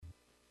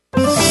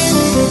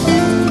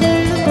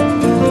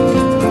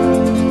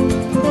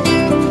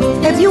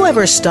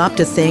ever stop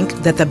to think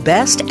that the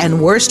best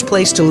and worst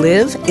place to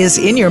live is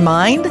in your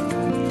mind?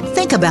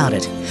 Think about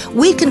it.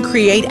 We can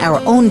create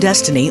our own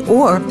destiny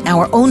or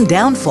our own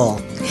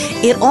downfall.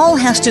 It all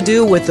has to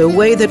do with the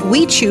way that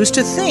we choose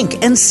to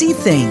think and see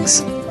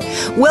things.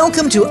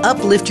 Welcome to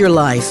Uplift Your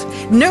Life,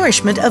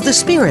 Nourishment of the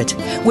Spirit,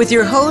 with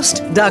your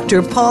host,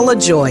 Dr. Paula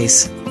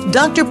Joyce.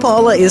 Dr.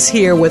 Paula is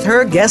here with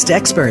her guest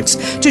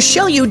experts to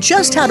show you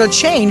just how to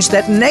change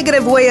that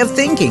negative way of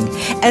thinking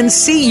and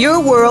see your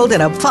world in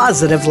a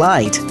positive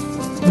light.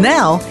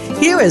 Now,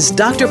 here is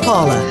Dr.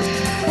 Paula.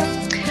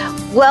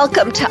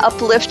 Welcome to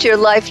Uplift Your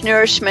Life,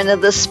 Nourishment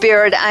of the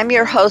Spirit. I'm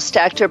your host,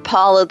 Dr.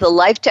 Paula, the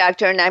Life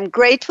Doctor, and I'm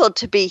grateful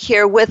to be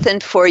here with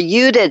and for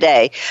you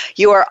today.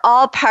 You are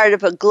all part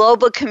of a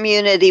global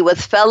community with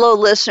fellow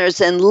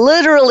listeners in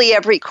literally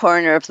every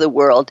corner of the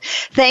world.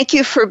 Thank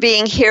you for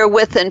being here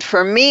with and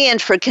for me and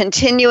for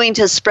continuing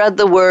to spread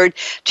the word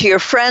to your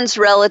friends,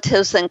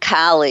 relatives, and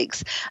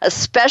colleagues. A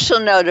special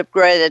note of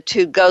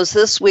gratitude goes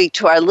this week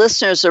to our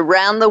listeners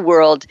around the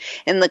world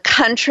in the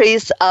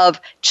countries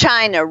of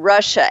China,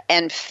 Russia,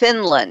 and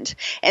Finland,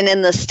 and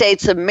in the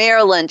states of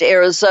Maryland,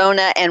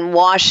 Arizona, and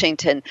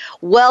Washington.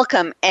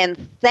 Welcome, and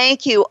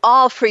thank you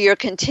all for your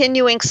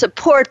continuing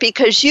support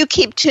because you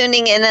keep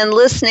tuning in and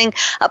listening.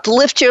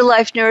 Uplift Your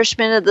Life,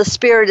 Nourishment of the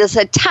Spirit is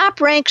a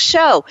top-ranked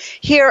show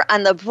here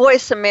on the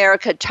Voice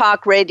America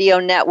Talk Radio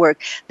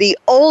Network, the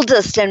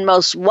oldest and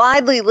most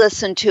widely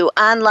listened to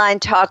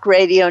online talk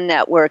radio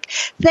network.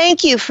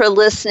 Thank you for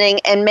listening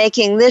and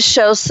making this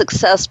show's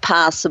success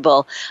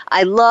possible.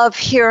 I love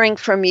hearing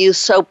from you,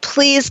 so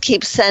please keep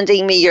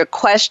sending me your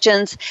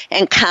questions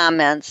and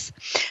comments.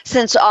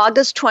 Since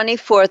August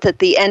 24th, at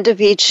the end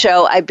of each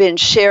show, I've been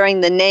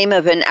sharing the name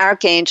of an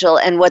archangel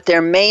and what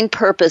their main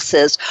purpose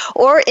is,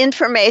 or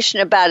information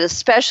about a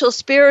special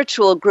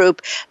spiritual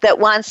group that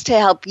wants to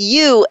help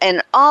you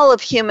and all of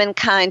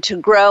humankind to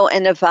grow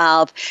and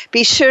evolve.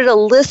 Be sure to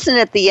listen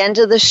at the end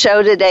of the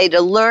show today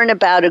to learn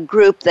about a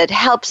group that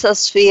helps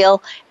us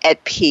feel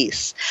at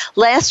peace.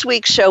 Last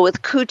week's show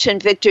with Cooch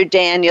and Victor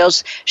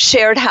Daniels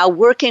shared how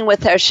working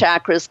with our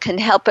chakras can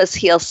help us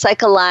heal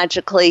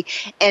psychologically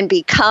and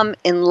become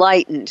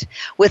enlightened.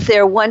 With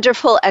their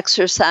wonderful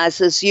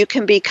exercises, you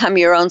can become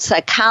your own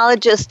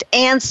psychologist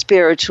and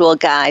spiritual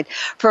guide.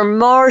 For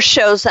more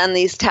shows on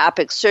these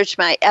topics, search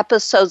my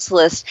episodes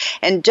list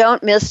and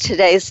don't miss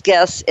today's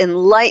guest's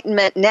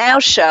Enlightenment Now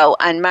show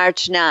on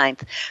March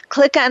 9th.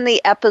 Click on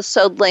the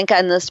episode link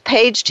on this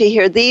page to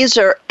hear these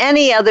or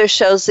any other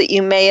shows that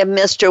you may have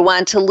missed or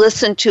want to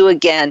listen to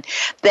again.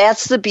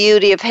 That's the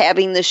beauty of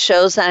having the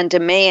shows on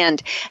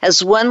demand.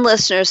 As one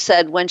listener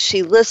said, when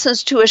she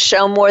listens to a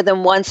show more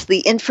than once, the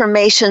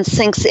information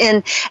sinks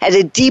in at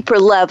a deeper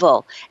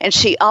level, and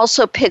she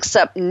also picks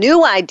up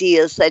new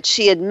ideas that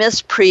she had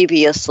missed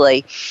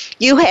previously.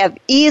 You have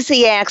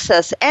easy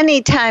access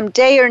anytime,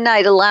 day or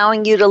night,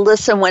 allowing you to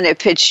listen when it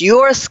fits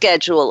your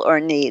schedule or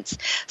needs.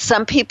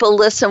 Some people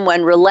listen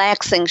when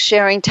relaxing,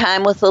 sharing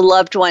time with a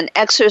loved one,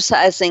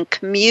 exercising,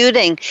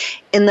 commuting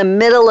in the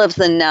middle of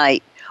the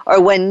night,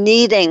 or when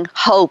needing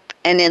hope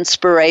and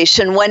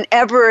inspiration.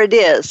 Whenever it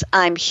is,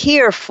 I'm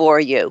here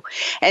for you.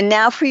 And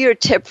now for your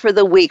tip for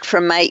the week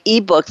from my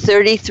ebook,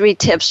 33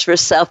 Tips for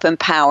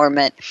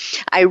Self-Empowerment.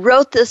 I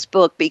wrote this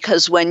book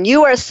because when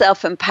you are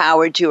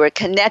self-empowered, you are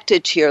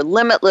connected to your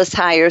limitless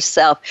higher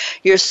self,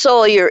 your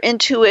soul, your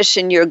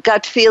intuition, your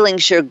gut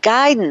feelings, your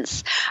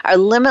guidance. Our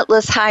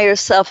limitless higher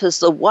self is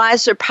the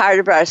wiser part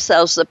of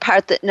ourselves, the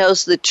part that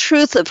knows the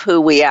truth of who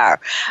we are.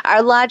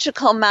 Our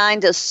logical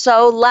mind is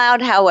so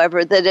loud,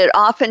 however, that it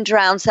often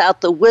drowns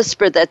out the whisper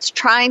that's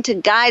trying to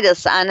guide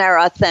us on our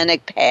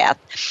authentic path.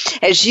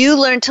 As you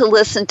learn to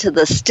listen to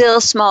the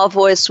still small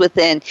voice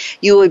within,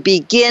 you will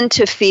begin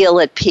to feel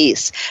at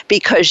peace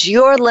because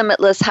your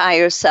limitless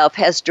higher self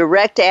has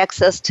direct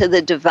access to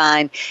the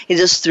divine. It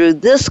is through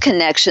this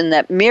connection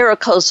that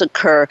miracles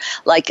occur,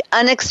 like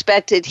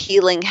unexpected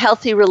healing,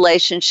 healthy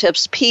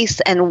relationships, peace,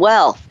 and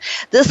wealth.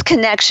 This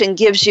connection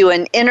gives you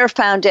an inner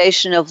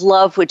foundation of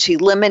love which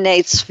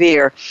eliminates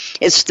fear.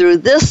 It's through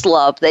this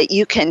love that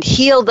you can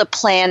heal the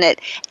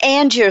planet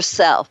and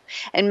yourself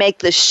and make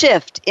the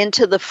shift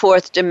into the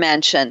fourth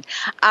dimension.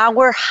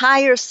 Our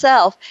higher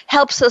self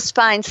helps us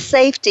find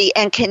safety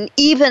and can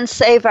even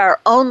save our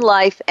own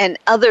life and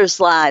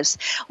others' lives.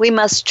 We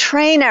must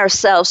train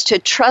ourselves to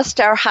trust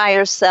our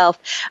higher self,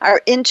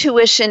 our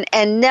intuition,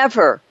 and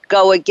never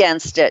go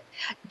against it.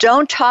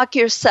 Don't talk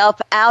yourself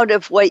out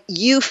of what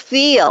you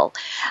feel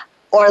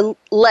or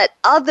let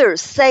others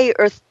say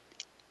or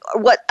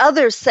what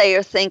others say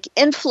or think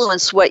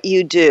influence what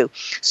you do.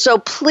 So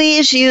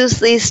please use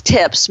these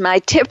tips. My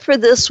tip for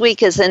this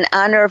week is in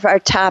honor of our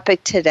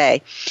topic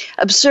today.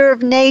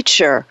 Observe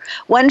nature.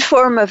 One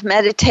form of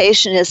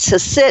meditation is to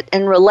sit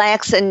and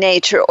relax in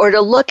nature or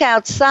to look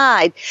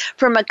outside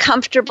from a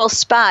comfortable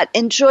spot.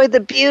 Enjoy the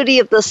beauty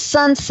of the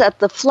sunset,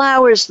 the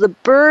flowers, the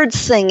birds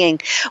singing.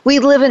 We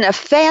live in a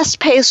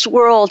fast-paced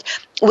world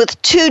with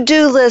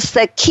to-do lists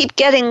that keep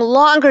getting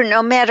longer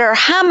no matter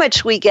how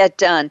much we get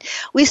done.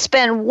 We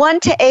spend 1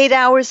 to 8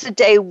 hours a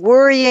day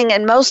worrying,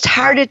 and most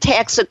heart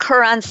attacks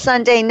occur on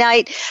Sunday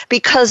night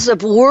because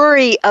of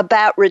worry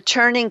about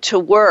returning to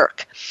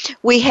work.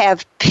 We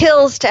have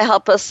pills to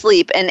help us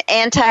sleep and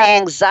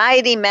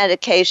anti-anxiety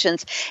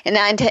medications and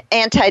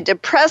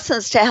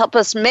antidepressants to help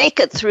us make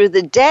it through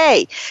the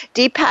day.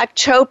 Deepak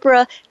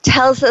Chopra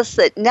tells us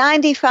that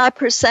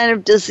 95%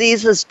 of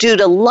diseases due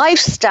to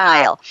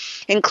lifestyle,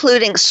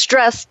 including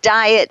stress,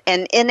 diet,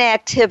 and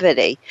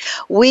inactivity.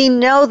 We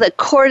know that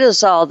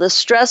cortisol, the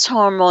stress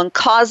hormone,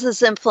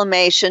 causes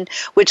inflammation,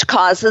 which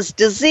causes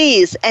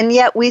disease, and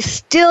yet we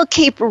still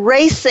keep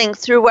racing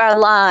through our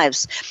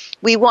lives.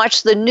 We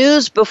watch the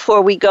news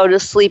before we go to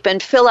sleep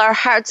and fill our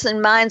hearts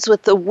and minds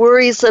with the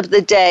worries of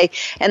the day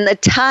and the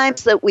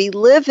times that we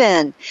live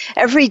in.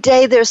 Every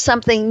day there's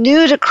something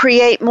new to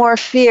create more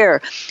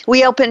fear.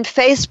 We open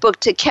Facebook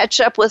to catch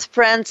up with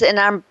friends and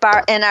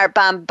are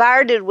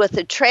bombarded with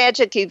the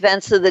tragic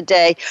events of the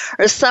day,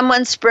 or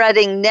someone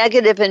spreading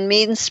negative and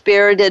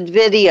mean-spirited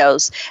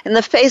videos. In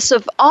the face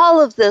of all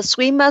of this,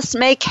 we must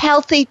make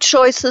healthy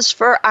choices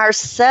for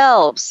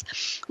ourselves.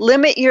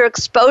 Limit your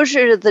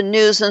exposure to the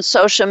news and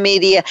social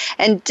media,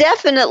 and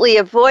definitely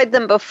avoid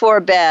them before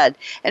bed,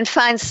 and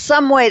find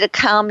some way to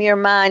calm your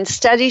mind.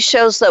 Study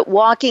shows that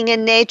walking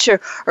in nature,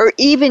 or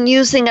even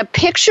using a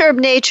picture of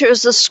nature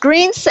as a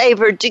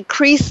screensaver,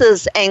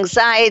 decreases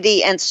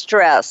anxiety and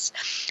stress.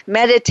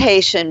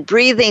 Meditation,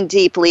 breathing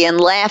deeply, and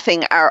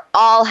laughing are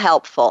all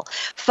helpful.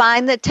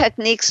 Find the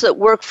techniques that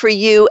work for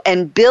you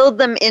and build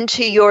them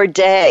into your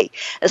day.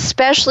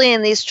 Especially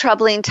in these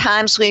troubling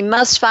times, we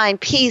must find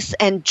peace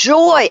and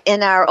joy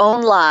in our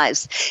own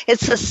lives.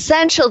 It's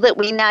essential that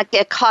we not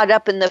get caught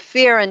up in the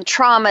fear and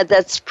trauma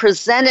that's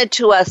presented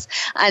to us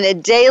on a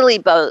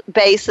daily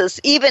basis,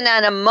 even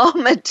on a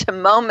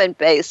moment-to-moment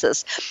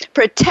basis.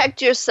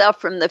 Protect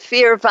yourself from the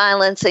fear,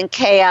 violence, and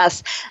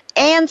chaos,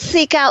 and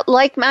seek out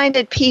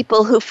like-minded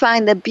people who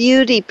find the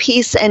beauty,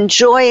 peace, and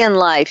joy in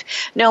life.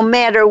 No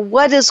matter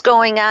what is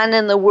going on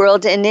in the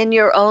world and in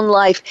your own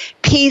life,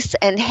 peace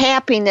and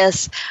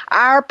happiness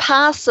are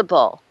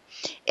possible.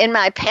 In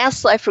my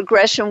past life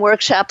regression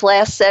workshop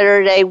last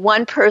Saturday,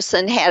 one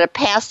person had a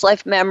past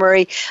life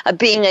memory of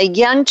being a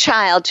young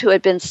child who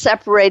had been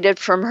separated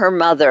from her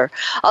mother.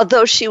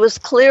 Although she was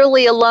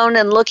clearly alone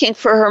and looking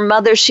for her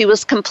mother, she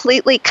was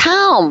completely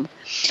calm.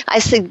 I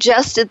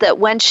suggested that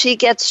when she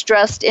gets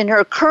stressed in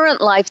her current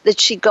life, that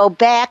she go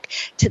back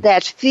to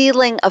that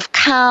feeling of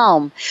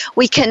calm.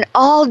 We can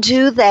all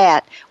do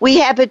that. We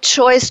have a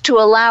choice to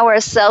allow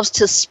ourselves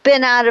to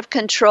spin out of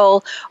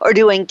control or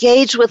to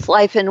engage with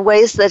life in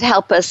ways that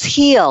help us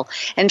heal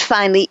and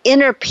find the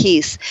inner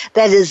peace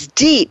that is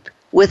deep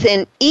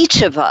within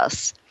each of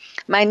us.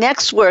 My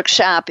next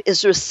workshop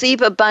is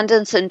Receive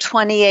Abundance in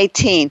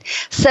 2018.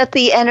 Set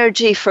the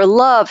energy for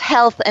love,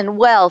 health, and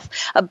wealth.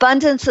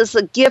 Abundance is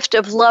a gift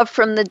of love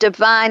from the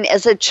divine.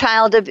 As a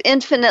child of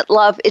infinite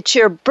love, it's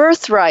your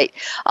birthright.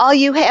 All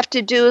you have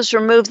to do is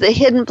remove the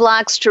hidden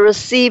blocks to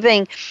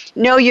receiving,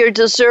 know you're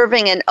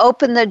deserving, and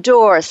open the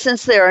door.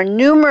 Since there are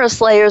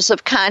numerous layers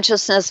of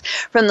consciousness,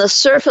 from the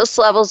surface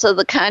levels of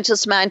the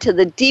conscious mind to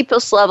the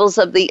deepest levels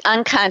of the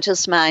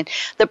unconscious mind,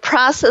 the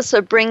process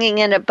of bringing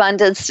in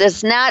abundance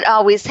does not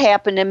always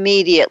happen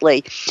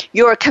immediately.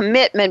 Your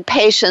commitment,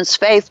 patience,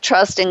 faith,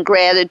 trust, and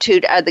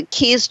gratitude are the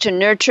keys to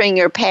nurturing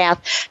your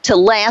path to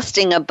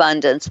lasting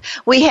abundance.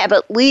 We have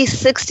at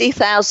least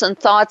 60,000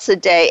 thoughts a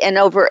day, and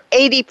over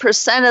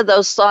 80% of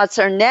those thoughts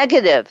are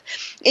negative.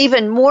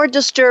 Even more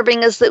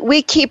disturbing is that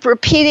we keep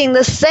repeating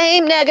the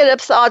same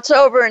negative thoughts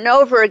over and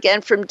over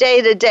again from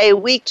day to day,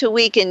 week to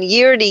week, and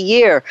year to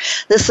year.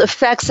 This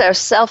affects our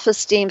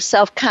self-esteem,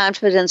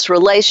 self-confidence,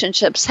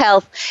 relationships,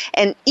 health,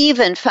 and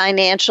even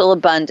financial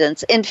abundance.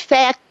 In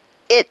fact,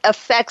 it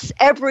affects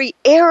every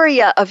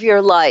area of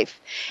your life.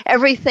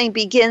 Everything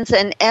begins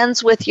and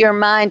ends with your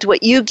mind.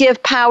 What you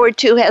give power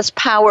to has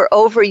power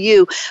over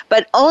you,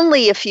 but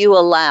only if you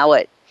allow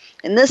it.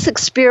 In this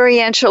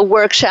experiential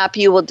workshop,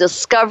 you will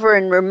discover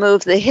and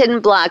remove the hidden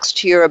blocks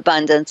to your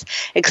abundance,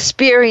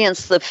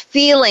 experience the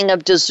feeling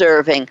of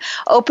deserving,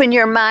 open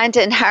your mind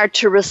and heart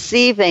to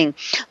receiving,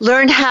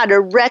 learn how to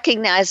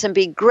recognize and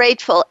be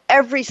grateful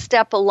every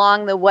step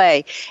along the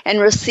way,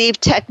 and receive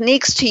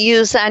techniques to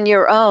use on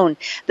your own.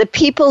 The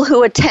people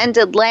who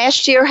attended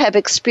last year have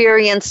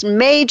experienced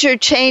major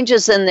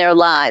changes in their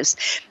lives,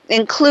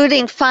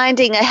 including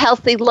finding a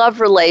healthy love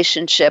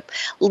relationship,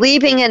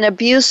 leaving an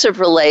abusive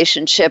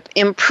relationship,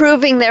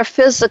 improving their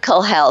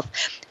physical health,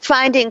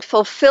 finding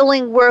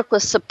fulfilling work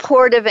with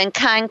supportive and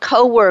kind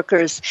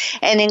coworkers,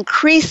 and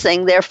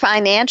increasing their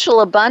financial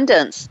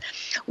abundance.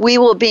 We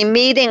will be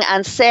meeting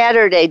on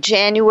Saturday,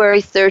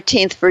 January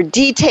 13th. For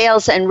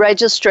details and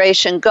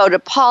registration, go to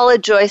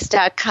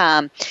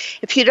paulajoyce.com.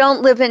 If you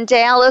don't live in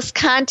Dallas,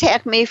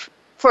 contact me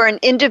for an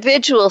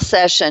individual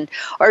session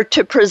or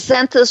to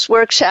present this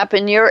workshop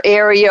in your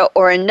area,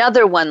 or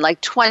another one like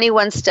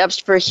 21 Steps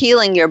for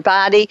Healing Your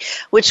Body,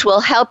 which will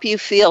help you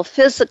feel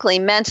physically,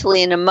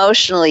 mentally, and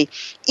emotionally,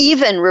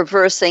 even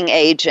reversing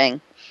aging.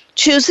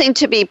 Choosing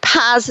to be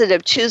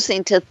positive,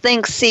 choosing to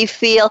think, see,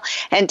 feel,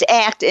 and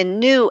act in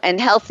new and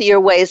healthier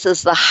ways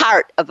is the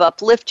heart of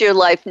Uplift Your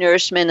Life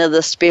Nourishment of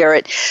the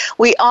Spirit.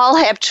 We all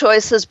have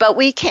choices, but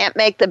we can't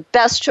make the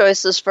best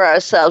choices for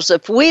ourselves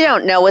if we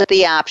don't know what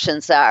the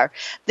options are.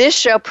 This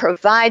show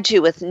provides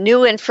you with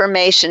new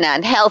information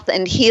on health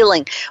and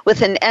healing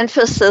with an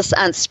emphasis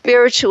on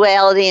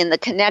spirituality and the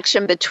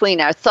connection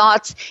between our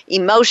thoughts,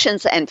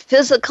 emotions, and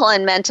physical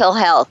and mental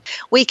health.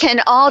 We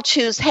can all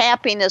choose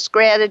happiness,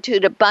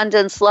 gratitude,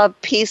 abundance, love,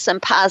 peace,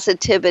 and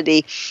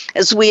positivity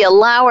as we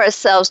allow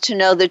ourselves to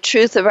know the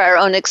truth of our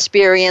own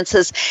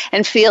experiences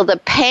and feel the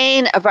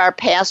pain of our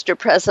past or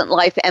present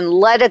life and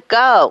let it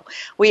go.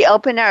 We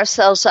open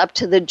ourselves up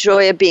to the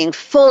joy of being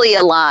fully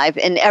alive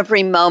in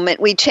every moment.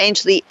 We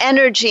change the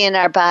energy in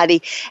our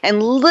body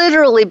and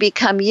literally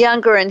become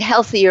younger and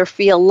healthier,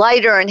 feel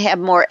lighter, and have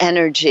more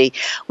energy.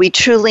 We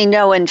truly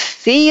know and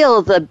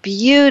feel the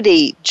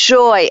beauty,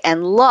 joy,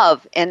 and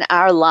love in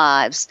our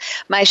lives.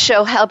 My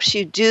show helps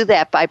you do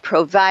that by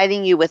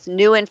providing you with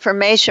new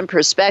information,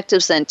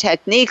 perspectives, and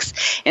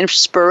techniques,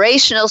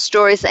 inspirational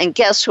stories, and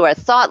guests who are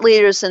thought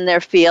leaders in their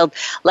field,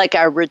 like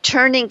our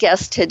returning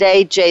guest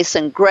today,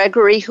 Jason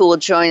Gregory, who will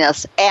join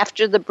us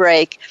after the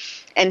break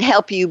and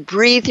help you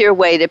breathe your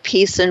way to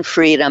peace and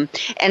freedom,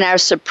 and our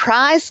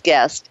surprise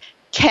guest,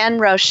 Ken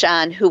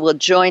Rochon, who will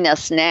join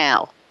us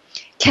now.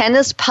 Ken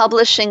is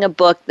publishing a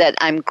book that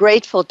I'm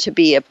grateful to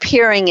be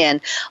appearing in,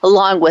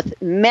 along with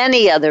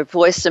many other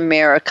Voice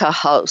America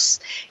hosts.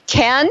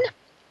 Ken?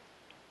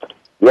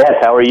 Yes,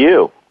 how are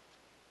you?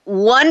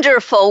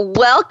 Wonderful.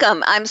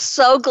 Welcome. I'm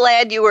so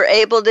glad you were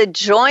able to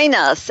join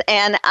us,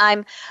 and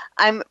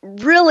I'm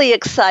really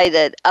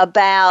excited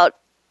about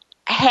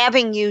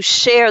having you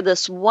share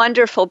this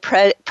wonderful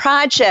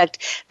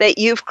project that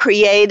you've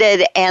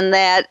created and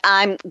that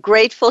I'm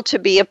grateful to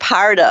be a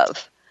part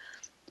of.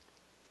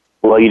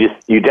 Well, you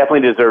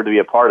definitely deserve to be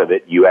a part of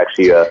it. You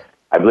actually,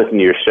 I've listened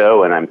to your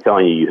show, and I'm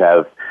telling you, you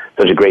have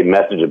such a great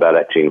message about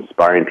actually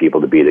inspiring people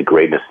to be the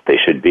greatness they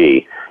should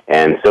be.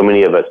 And so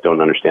many of us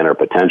don't understand our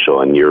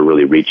potential, and you're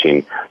really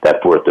reaching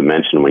that fourth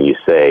dimension when you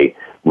say,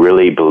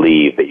 really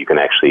believe that you can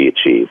actually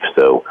achieve.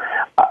 So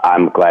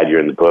I'm glad you're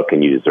in the book,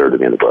 and you deserve to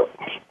be in the book.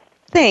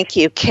 Thank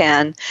you,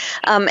 Ken.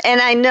 And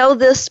I know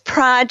this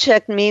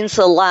project means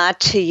a lot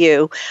to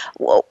you.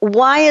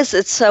 Why is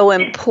it so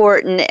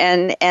important,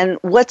 and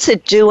what's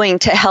it doing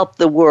to help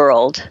the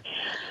world?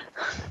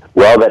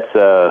 Well, that's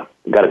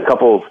got a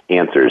couple of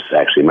answers,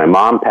 actually. My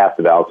mom passed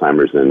of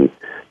Alzheimer's in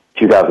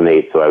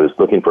 2008, so I was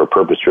looking for a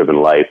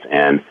purpose-driven life,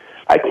 and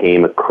I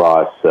came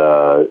across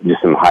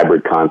just some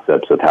hybrid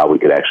concepts of how we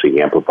could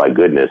actually amplify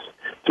goodness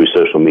through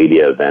social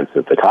media events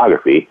and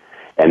photography.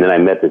 And then I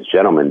met this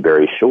gentleman,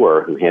 Barry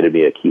Shore, who handed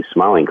me a Keep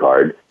Smiling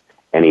card,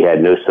 and he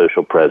had no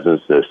social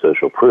presence, no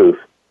social proof.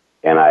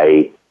 And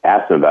I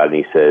asked him about it,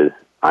 and he says,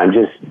 I'm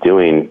just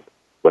doing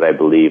what I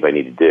believe I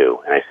need to do.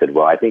 And I said,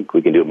 well, I think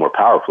we can do it more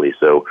powerfully.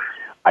 So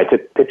I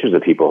took pictures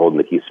of people holding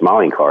the Keep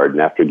Smiling card,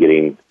 and after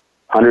getting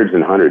hundreds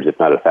and hundreds, if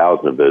not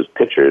 1,000 of those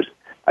pictures,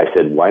 I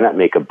said, why not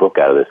make a book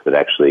out of this that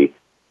actually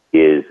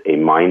is a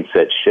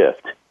mindset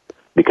shift?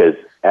 Because,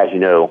 as you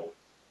know,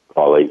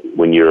 Paula,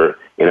 when you're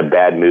in a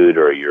bad mood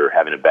or you're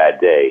having a bad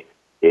day,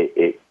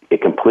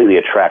 it completely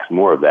attracts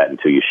more of that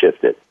until you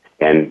shift it.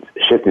 And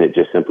shifting it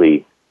just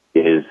simply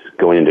is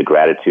going into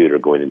gratitude or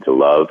going into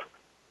love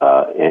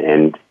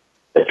and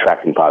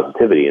attracting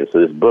positivity. And so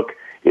this book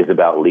is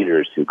about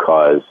leaders who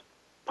cause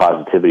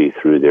positivity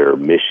through their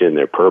mission,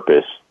 their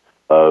purpose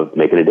of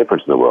making a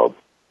difference in the world.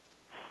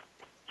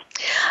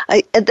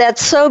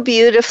 That's so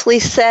beautifully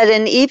said,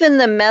 and even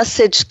the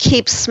message,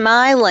 keep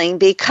smiling,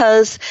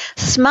 because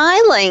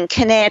smiling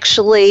can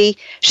actually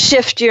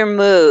shift your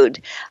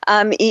mood.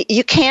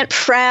 You can't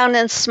frown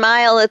and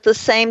smile at the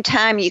same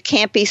time. You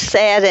can't be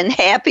sad and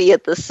happy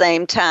at the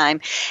same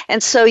time.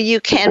 And so you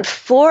can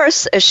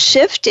force a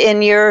shift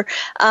in your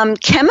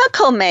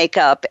chemical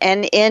makeup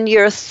and in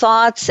your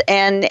thoughts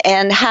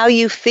and how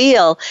you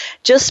feel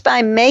just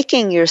by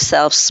making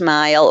yourself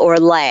smile or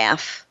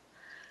laugh.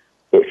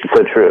 It's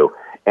so true.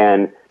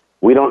 And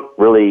we don't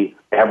really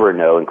ever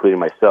know, including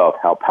myself,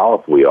 how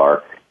powerful we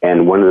are.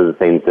 And one of the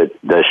things that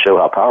does show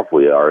how powerful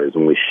we are is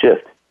when we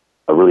shift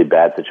a really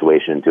bad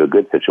situation into a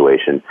good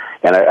situation.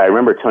 And I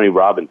remember Tony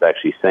Robbins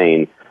actually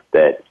saying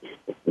that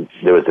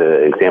there was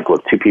an example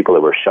of two people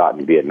that were shot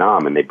in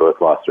Vietnam, and they both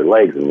lost their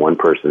legs. And one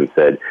person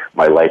said,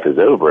 my life is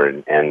over,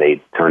 and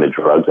they turned to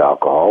drugs,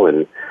 alcohol,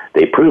 and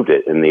they proved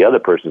it. And the other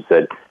person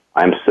said,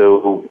 I'm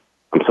so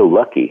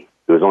lucky.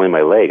 It was only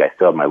my leg. I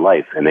still have my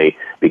life. And they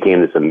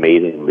became this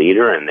amazing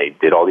leader, and they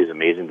did all these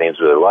amazing things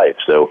with their life.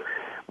 So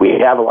we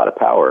have a lot of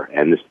power.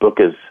 And this book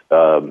is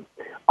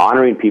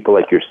honoring people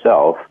like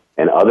yourself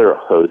and other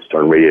hosts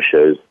on radio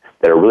shows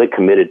that are really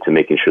committed to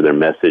making sure their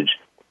message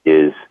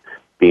is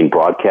being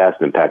broadcast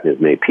and impacting as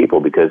many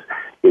people, because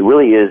it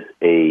really is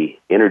a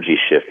energy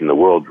shift in the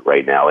world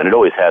right now, and it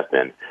always has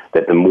been.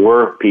 that the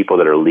more people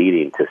that are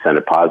leading to send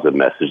a positive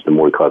message, the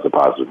more we cause a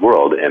positive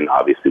world. And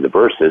obviously the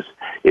verse is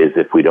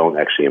if we don't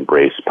actually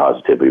embrace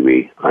positivity,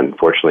 we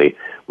unfortunately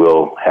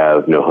will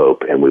have no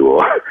hope, and we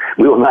will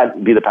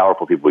not be the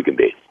powerful people we can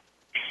be.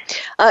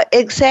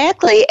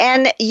 Exactly.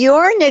 And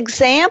you're an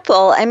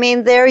example. I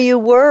mean, there you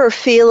were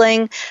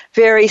feeling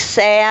very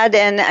sad,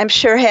 and I'm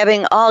sure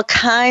having all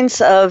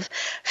kinds of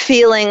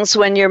feelings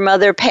when your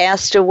mother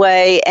passed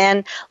away,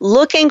 and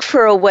looking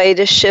for a way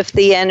to shift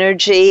the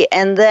energy.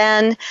 And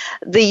then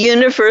the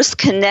universe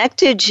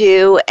connected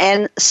you.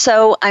 And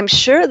so I'm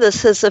sure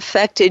this has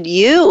affected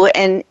you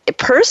and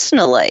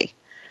personally.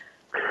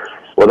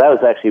 Well, that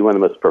was actually one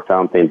of the most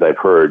profound things I've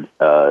heard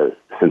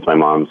since my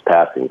mom's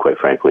passing, quite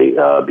frankly,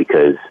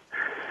 because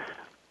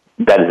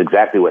that is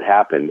exactly what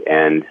happened.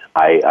 And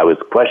I was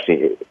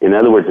questioning, in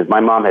other words, if my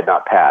mom had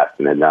not passed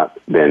and had not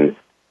been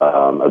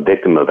a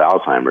victim of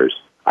Alzheimer's,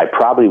 I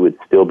probably would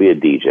still be a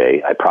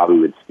DJ. I probably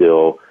would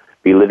still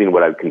be living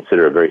what I would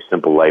consider a very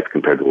simple life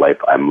compared to the life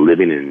I'm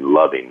living and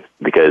loving.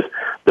 Because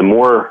the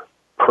more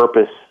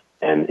purpose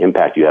and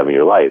impact you have in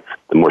your life,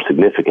 the more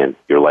significant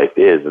your life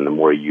is, and the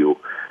more you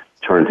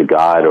turn to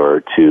God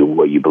or to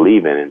what you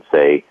believe in and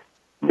say,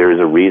 there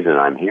is a reason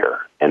I'm here.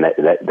 And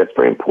that's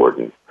very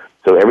important.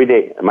 So every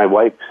day, my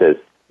wife says,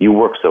 you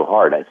work so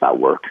hard. It's not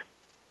work.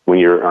 When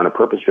you're on a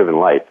purpose-driven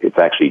life, it's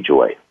actually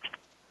joy.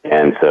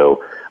 And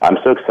so I'm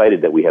so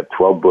excited that we have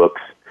 12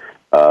 books.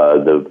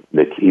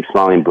 The Keep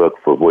Smiling book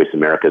for Voice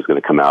America is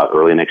going to come out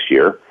early next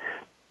year.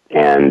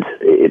 And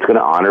it's going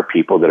to honor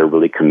people that are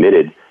really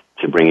committed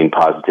to bringing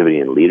positivity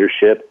in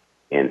leadership,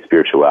 in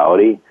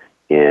spirituality,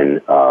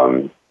 in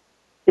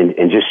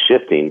just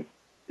shifting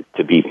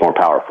to be more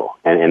powerful.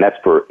 And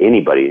that's for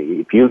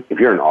anybody. If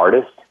you're an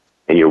artist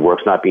and your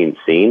work's not being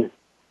seen,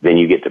 then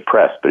you get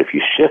depressed. But if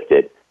you shift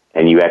it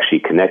and you actually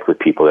connect with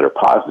people that are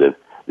positive,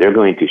 they're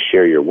going to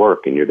share your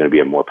work, and you're going to be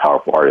a more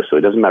powerful artist. So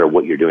it doesn't matter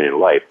what you're doing in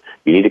life.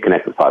 You need to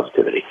connect with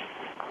positivity.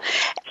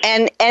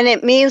 And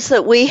it means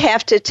that we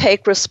have to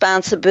take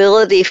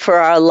responsibility for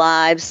our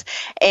lives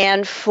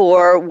and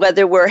for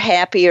whether we're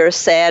happy or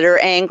sad or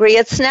angry.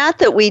 It's not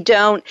that we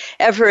don't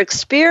ever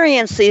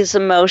experience these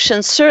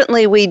emotions.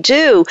 Certainly we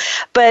do,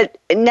 but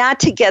not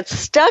to get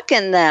stuck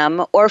in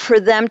them or for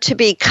them to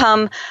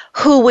become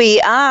who we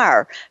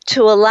are,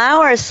 to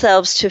allow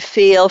ourselves to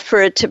feel,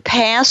 for it to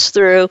pass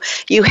through.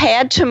 You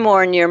had to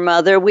mourn your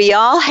mother. We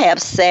all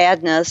have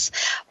sadness,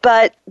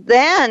 but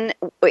then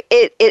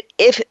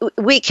if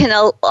we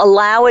can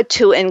allow it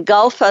to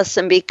engulf us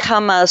and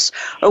become us,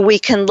 or we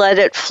can let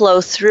it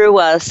flow through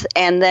us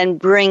and then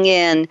bring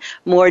in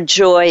more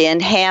joy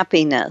and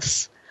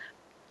happiness.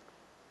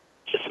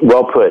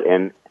 Well put.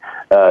 And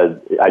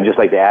I'd just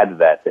like to add to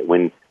that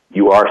when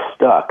you are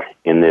stuck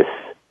in this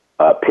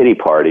pity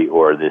party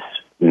or this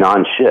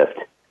non-shift,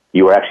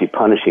 you are actually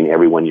punishing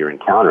everyone you're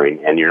encountering,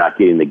 and you're not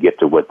getting the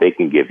gift of what they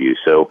can give you.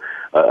 So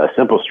a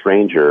simple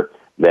stranger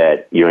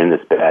that you're in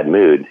this bad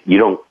mood, you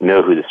don't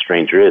know who the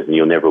stranger is, and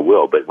you'll never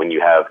will. But when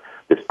you have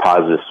this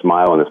positive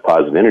smile and this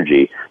positive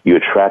energy, you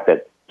attract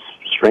that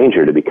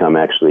stranger to become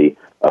actually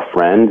a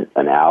friend,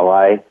 an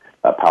ally,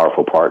 a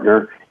powerful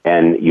partner,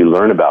 and you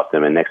learn about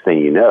them, and next thing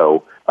you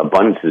know,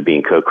 abundance is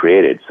being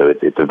co-created. So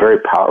it's a very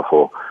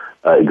powerful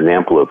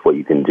example of what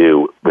you can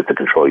do with the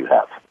control you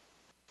have.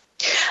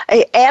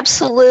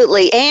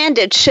 Absolutely. And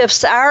it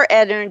shifts our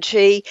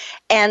energy,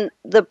 and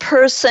the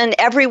person,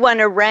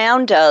 everyone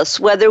around us,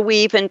 whether we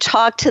even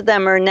talk to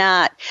them or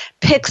not,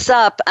 picks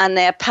up on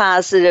that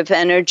positive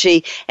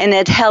energy, and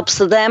it helps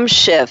them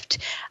shift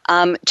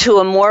to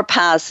a more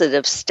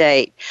positive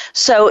state.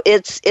 So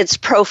it's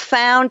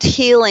profound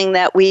healing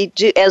that we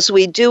do. As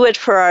we do it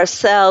for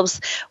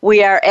ourselves,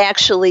 we are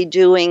actually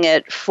doing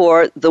it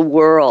for the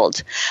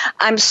world.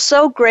 I'm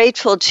so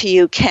grateful to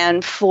you,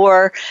 Ken,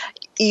 for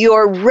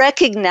you're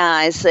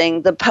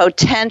recognizing the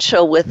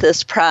potential with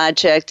this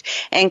project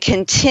and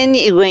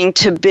continuing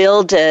to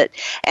build it,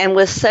 and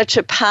with such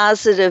a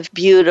positive,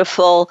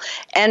 beautiful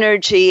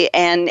energy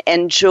and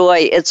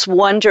joy. It's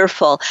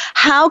wonderful.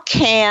 How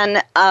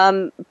can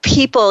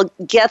people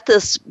get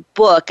this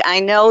book? I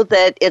know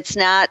that it's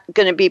not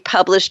going to be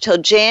published till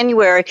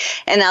January,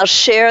 and I'll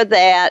share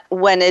that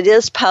when it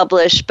is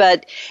published,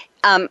 but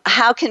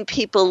how can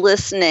people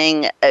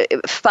listening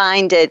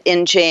find it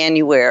in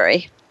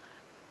January?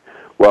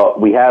 Well,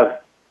 we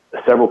have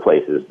several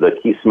places. The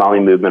Keep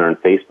Smiling movement on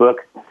Facebook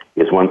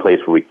is one place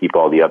where we keep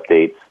all the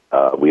updates.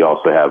 We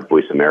also have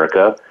Voice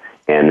America,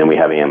 and then we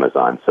have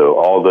Amazon. So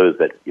all those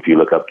that, if you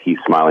look up Keep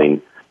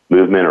Smiling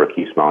movement or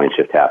Keep Smiling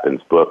Shift Happens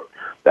book,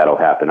 that'll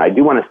happen. I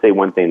do want to say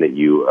one thing that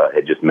you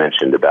had just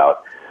mentioned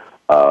about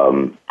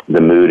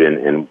the mood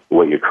and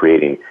what you're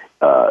creating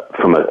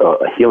from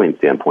a healing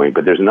standpoint.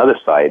 But there's another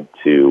side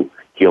to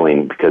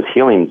healing, because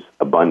healing's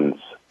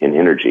abundance in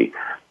energy.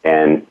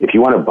 And if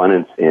you want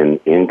abundance in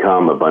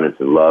income, abundance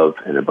in love,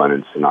 and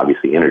abundance in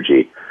obviously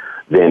energy,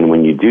 then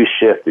when you do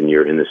shift and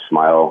you're in this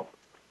smile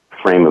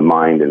frame of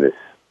mind and this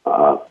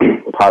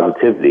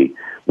positivity,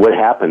 what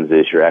happens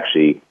is you're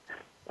actually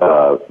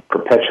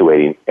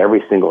perpetuating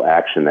every single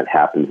action that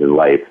happens in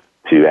life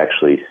to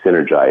actually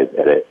synergize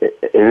at an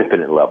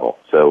infinite level.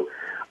 So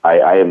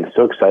I am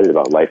so excited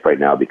about life right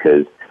now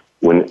because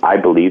when I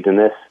believed in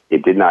this,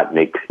 it did not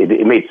make,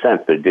 it made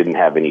sense, but it didn't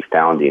have any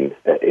founding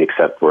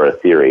except for a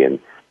theory. And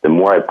the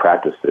more I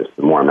practice this,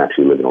 the more I'm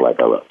actually living the life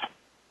I love.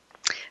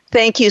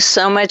 Thank you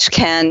so much,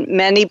 Ken.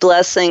 Many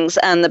blessings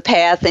on the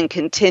path and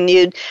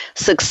continued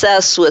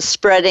success with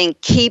spreading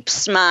Keep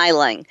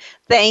Smiling.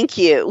 Thank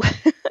you.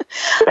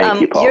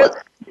 Thank you, Paula.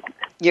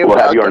 You're we'll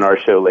welcome. have you on our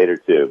show later,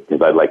 too,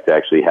 because I'd like to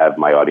actually have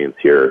my audience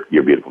hear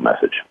your beautiful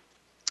message.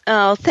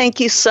 Oh,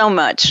 thank you so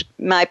much.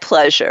 My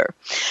pleasure.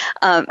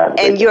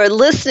 And you're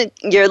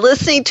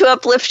listening to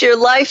Uplift Your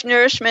Life,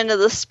 Nourishment of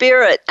the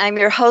Spirit. I'm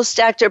your host,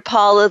 Dr.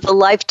 Paula, the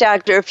Life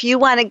Doctor. If you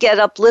want to get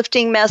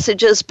uplifting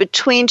messages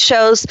between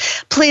shows,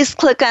 please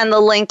click on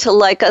the link to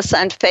like us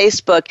on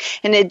Facebook.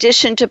 In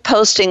addition to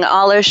posting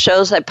all our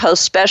shows, I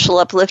post special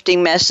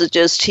uplifting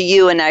messages to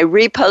you, and I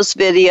repost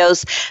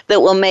videos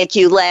that will make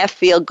you laugh,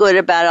 feel good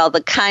about all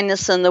the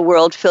kindness in the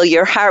world, fill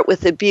your heart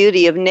with the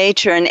beauty of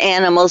nature and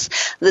animals,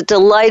 the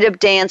delight of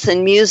dance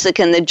and music,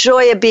 and the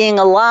joy of being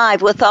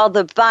alive with all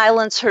the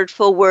violence,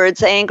 hurtful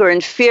words, anger,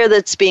 and fear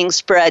that's being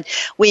spread.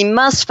 We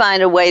must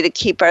find a way to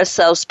keep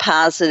ourselves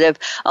positive.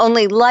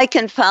 Only like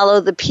and follow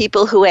the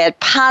people who add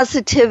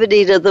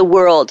positivity to the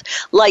world,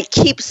 like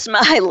Keep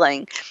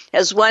Smiling.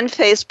 As one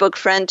Facebook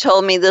friend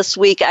told me this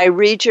week, I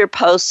read your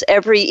posts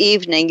every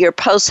evening. Your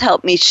posts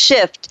help me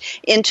shift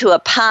into a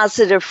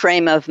positive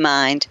frame of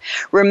mind.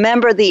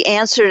 Remember, the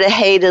answer to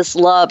hate is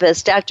love.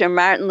 As Dr.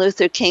 Martin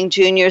Luther King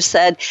Jr.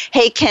 said,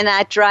 hate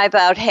cannot drive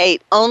out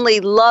hate. Only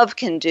love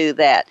can do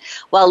that.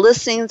 While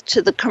listening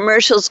to the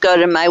commercials, go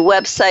to my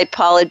website,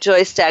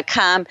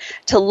 paulajoyce.com,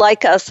 to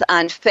like us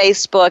on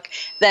Facebook.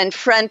 Then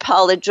friend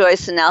Paula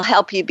Joyce, and I'll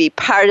help you be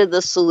part of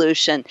the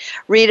solution.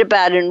 Read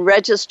about and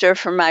register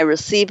for my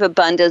Receive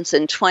Abundance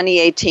in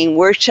 2018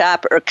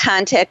 workshop, or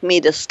contact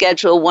me to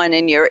schedule one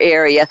in your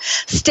area.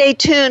 Stay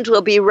tuned.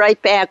 We'll be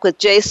right back with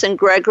Jason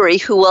Gregory,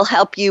 who will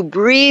help you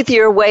breathe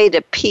your way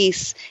to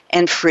peace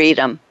and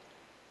freedom.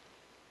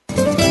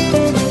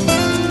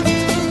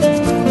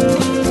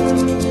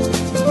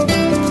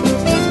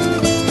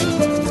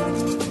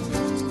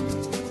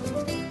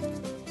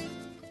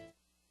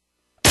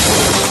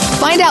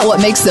 Find out what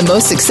makes the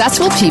most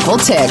successful people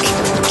tick.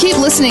 Keep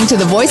listening to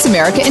the Voice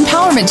America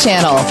Empowerment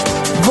Channel.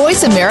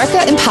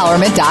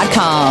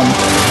 VoiceAmericaEmpowerment.com.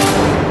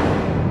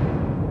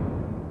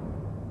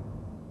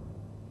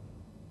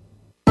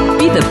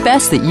 Be the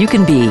best that you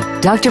can be.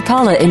 Dr.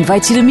 Paula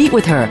invites you to meet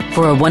with her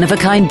for a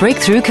one-of-a-kind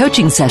breakthrough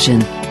coaching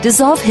session.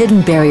 Dissolve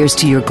hidden barriers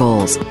to your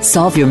goals,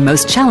 solve your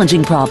most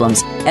challenging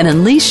problems, and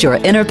unleash your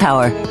inner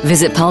power.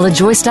 Visit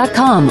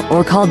paulajoyce.com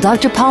or call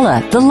Dr.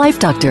 Paula, the Life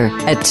Doctor,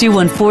 at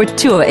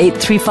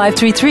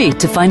 214-208-3533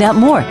 to find out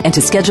more and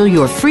to schedule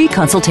your free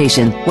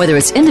consultation. Whether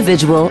it's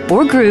individual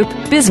or group,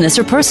 business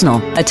or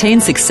personal, attain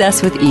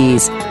success with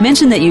ease.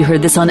 Mention that you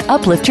heard this on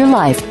Uplift Your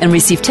Life and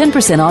receive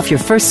 10% off your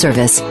first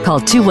service. Call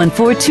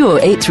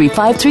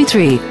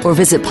 214-208-3533 or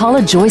visit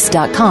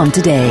paulajoyce.com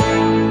today.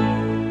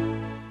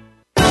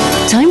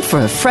 Time for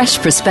a fresh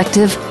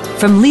perspective.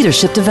 From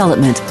leadership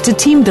development to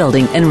team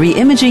building and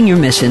re-imaging your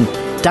mission,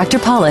 Dr.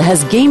 Paula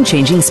has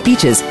game-changing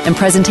speeches and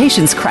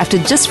presentations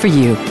crafted just for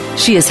you.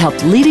 She has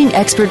helped leading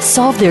experts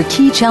solve their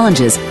key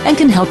challenges and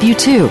can help you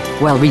too,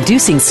 while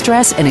reducing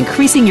stress and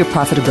increasing your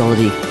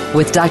profitability.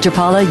 With Dr.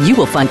 Paula, you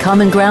will find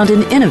common ground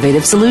and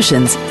innovative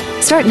solutions.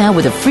 Start now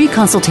with a free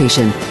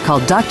consultation. Call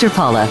Dr.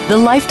 Paula, the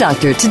Life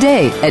Doctor,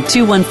 today at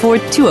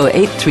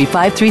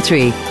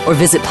 214-208-3533 or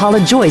visit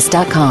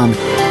paulajoyce.com.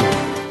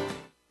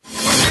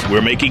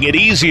 We're making it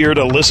easier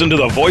to listen to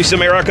the Voice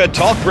America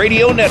Talk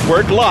Radio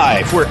Network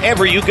live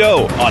wherever you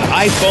go on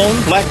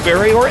iPhone,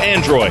 BlackBerry, or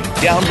Android.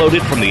 Download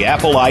it from the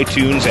Apple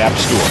iTunes App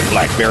Store,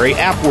 BlackBerry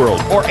App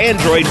World, or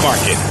Android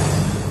Market.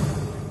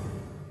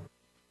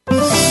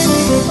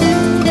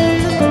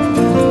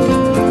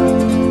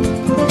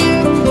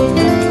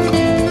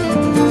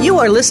 You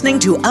are listening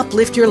to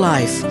Uplift Your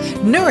Life,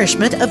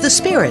 Nourishment of the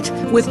Spirit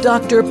with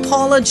Dr.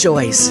 Paula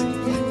Joyce.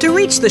 To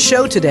reach the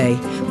show today,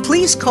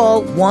 please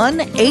call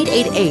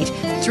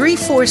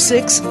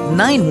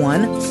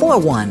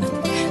 1-888-346-9141.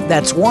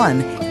 That's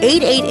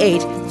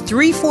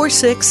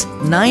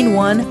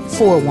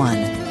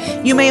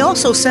 1-888-346-9141. You may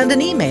also send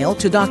an email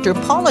to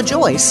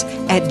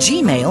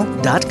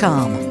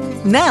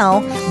drpaulajoyce@gmail.com.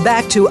 Now,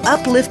 back to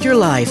Uplift Your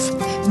Life,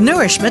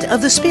 Nourishment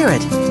of the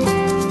Spirit.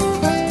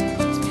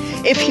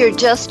 If you're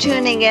just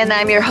tuning in,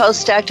 I'm your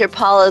host, Dr.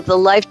 Paula, the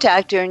Life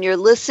Doctor, and you're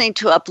listening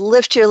to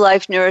Uplift Your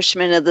Life,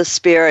 Nourishment of the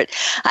Spirit.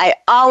 I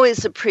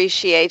always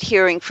appreciate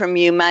hearing from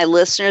you, my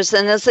listeners,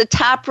 and as a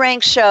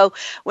top-ranked show,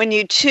 when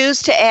you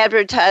choose to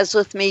advertise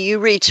with me, you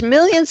reach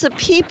millions of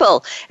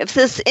people. If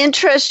this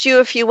interests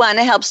you, if you want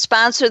to help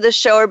sponsor the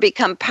show or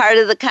become part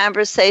of the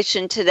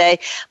conversation today,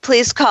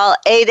 please call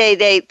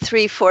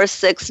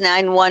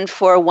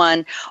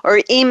 888-346-9141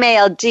 or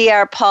email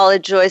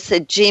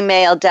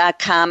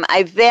drpaulajoyce@gmail.com.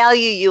 I value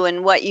value you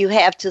and what you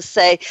have to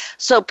say.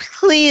 So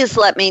please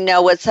let me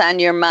know what's on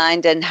your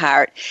mind and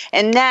heart.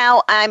 And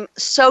now I'm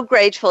so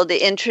grateful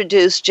to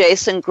introduce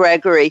Jason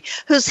Gregory,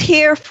 who's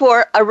here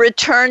for a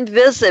return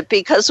visit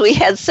because we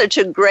had such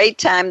a great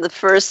time the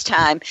first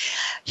time.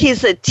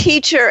 He's a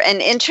teacher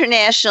and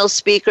international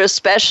speaker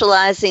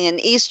specializing in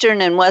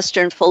Eastern and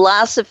Western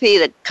philosophy,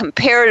 the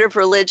comparative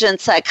religion,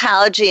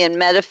 psychology, and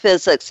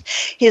metaphysics.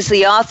 He's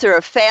the author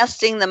of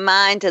Fasting the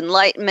Mind,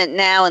 Enlightenment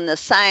Now, and the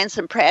Science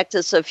and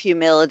Practice of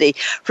Humility.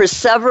 For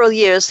several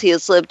years, he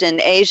has lived in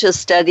Asia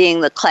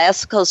studying the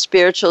classical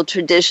spiritual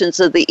traditions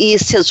of the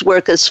East. His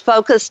work is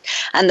focused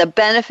on the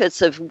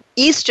benefits of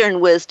Eastern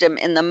wisdom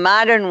in the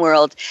modern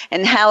world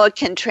and how it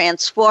can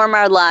transform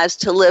our lives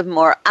to live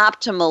more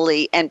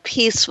optimally and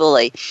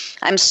peacefully.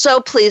 I'm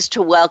so pleased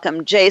to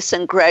welcome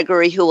Jason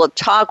Gregory, who will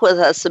talk with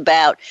us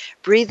about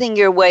breathing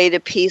your way to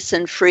peace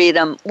and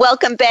freedom.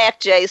 Welcome back,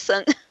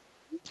 Jason.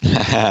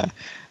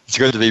 It's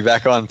good to be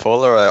back on,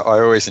 Paula.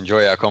 I always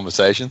enjoy our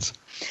conversations.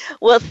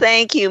 Well,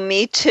 thank you.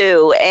 Me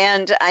too.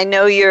 And I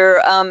know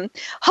you're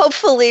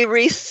hopefully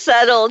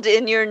resettled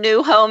in your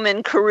new home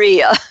in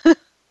Korea.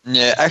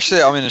 Yeah,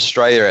 actually, I'm in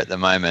Australia at the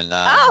moment.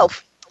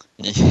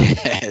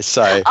 Yeah,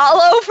 so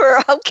all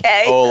over.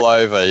 Okay. All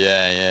over.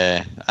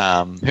 Yeah.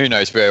 Who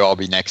knows where I'll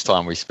be next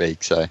time we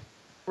speak? So.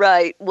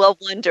 Right. Well,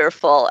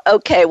 wonderful.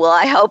 Okay. Well,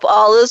 I hope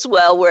all is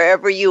well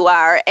wherever you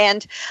are.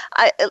 And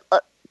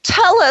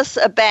tell us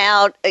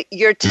about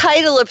your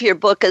title of your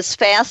book is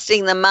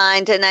Fasting the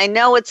Mind. And I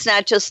know it's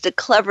not just a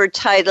clever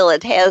title.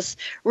 It has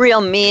real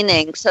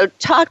meaning. So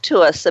talk to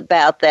us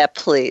about that,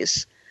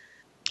 please.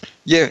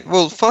 Yeah.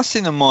 Well,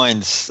 fasting the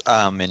mind's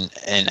in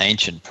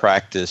ancient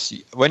practice.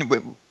 When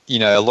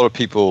a lot of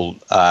people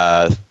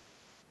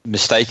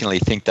mistakenly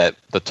think that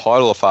the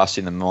title of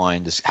Fasting the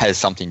Mind has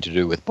something to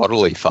do with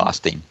bodily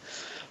fasting,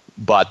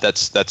 but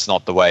that's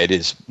not the way it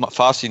is.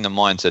 Fasting the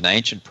Mind's an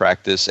ancient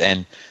practice,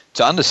 and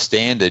to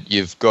understand it,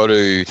 you've got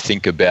to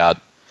think about,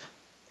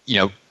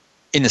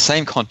 in the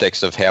same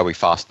context of how we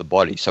fast the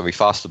body. So we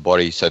fast the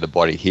body so the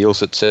body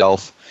heals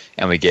itself,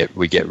 and we get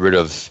rid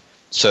of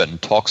certain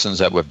toxins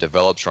that we've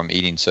developed from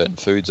eating certain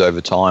foods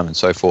over time, and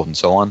so forth and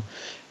so on.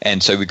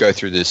 And so we go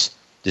through this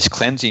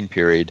cleansing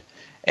period,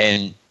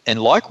 and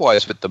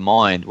likewise with the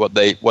mind, what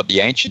the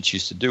ancients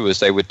used to do is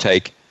they would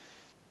take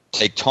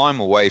time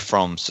away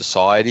from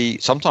society.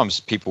 Sometimes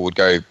people would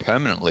go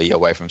permanently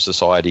away from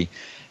society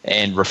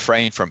and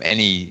refrain from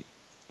any,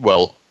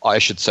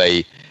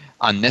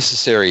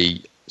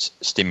 unnecessary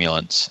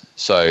stimulants.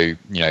 So,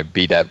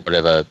 be that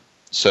whatever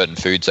certain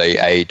foods they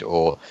ate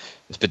or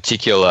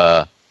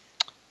particular,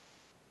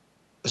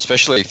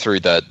 especially through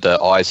the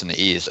eyes and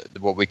the ears,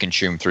 what we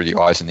consume through the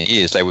eyes and the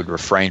ears, they would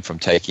refrain from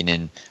taking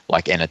in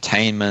like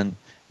entertainment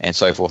and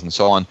so forth and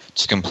so on,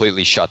 to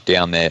completely shut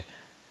down their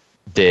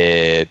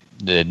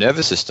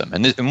nervous system.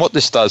 And what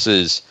this does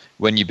is,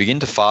 when you begin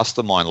to fast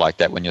the mind like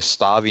that, when you're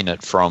starving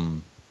it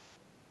from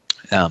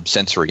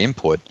sensory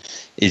input,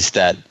 is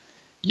that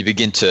you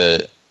begin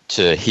to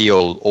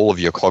heal all of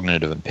your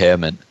cognitive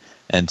impairment.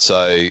 And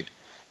so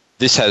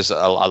this has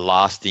a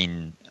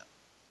lasting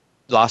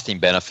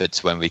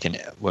benefits when we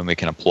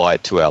can apply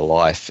it to our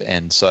life.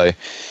 And so,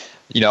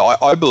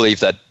 I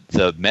believe that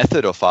the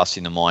method of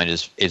fasting the mind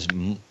is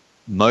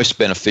most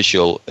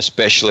beneficial,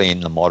 especially in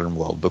the modern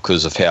world,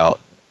 because of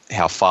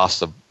how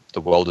fast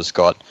the world has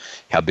got,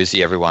 how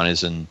busy everyone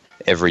is in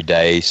every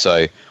day.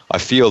 So I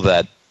feel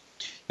that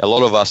a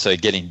lot of us are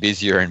getting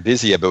busier and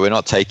busier, but we're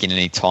not taking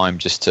any time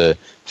just to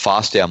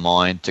fast our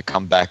mind, to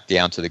come back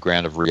down to the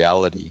ground of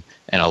reality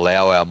and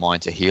allow our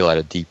mind to heal at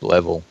a deep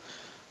level.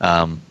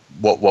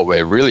 What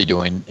we're really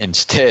doing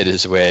instead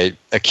is we're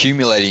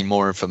accumulating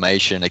more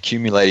information,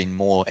 accumulating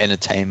more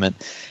entertainment,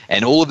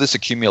 and all of this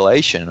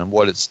accumulation, and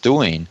what it's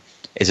doing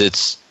is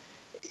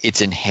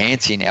it's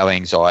enhancing our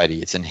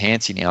anxiety, it's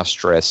enhancing our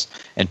stress,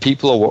 and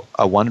people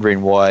are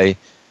wondering why,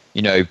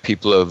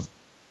 people are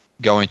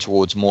going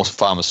towards more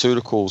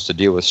pharmaceuticals to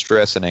deal with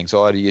stress and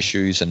anxiety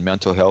issues and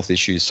mental health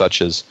issues such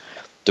as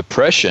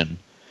depression,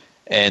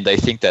 and they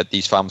think that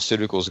these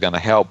pharmaceuticals are going to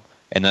help,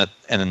 and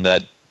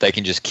that they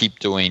can just keep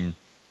doing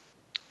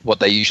what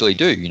they usually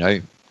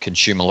do,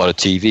 consume a lot of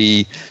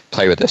TV,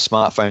 play with their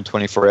smartphone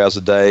 24 hours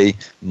a day,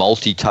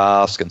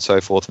 multitask, and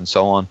so forth and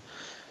so on.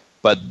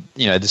 But,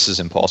 this is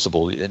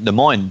impossible.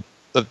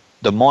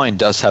 The mind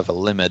does have a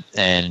limit,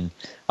 and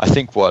I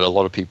think what a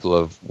lot of people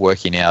are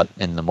working out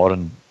in the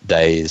modern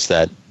day is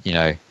that,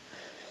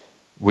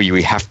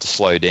 we have to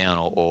slow down,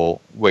 or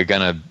we're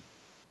going to,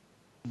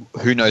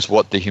 who knows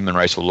what the human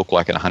race will look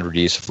like in 100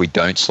 years if we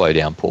don't slow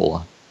down,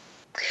 Paula.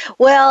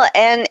 Well,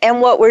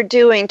 and what we're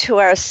doing to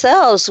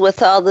ourselves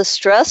with all the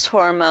stress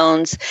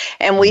hormones.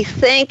 And we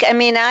think,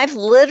 I've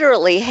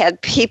literally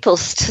had people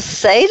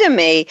say to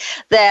me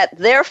that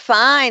they're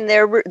fine,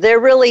 they're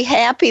really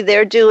happy,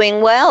 they're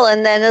doing well.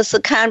 And then as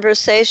the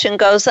conversation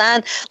goes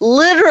on,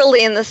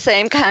 literally in the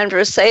same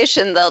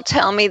conversation, they'll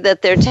tell me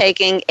that they're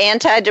taking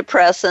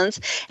antidepressants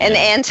and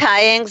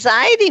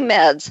anti-anxiety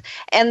meds.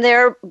 And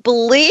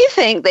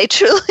they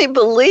truly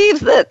believe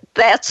that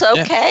that's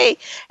okay,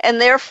 and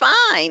they're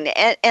fine.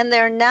 and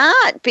they're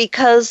not,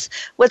 because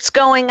what's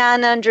going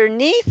on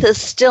underneath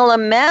is still a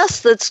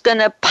mess that's going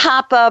to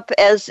pop up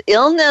as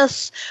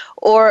illness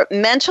or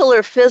mental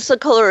or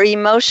physical or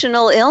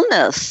emotional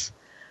illness.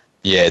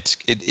 Yeah,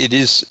 it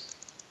is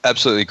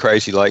absolutely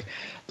crazy. Like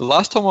the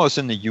last time I was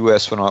in the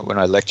US when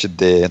I lectured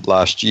there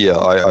last year,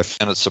 I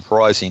found it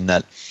surprising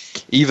that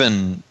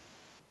even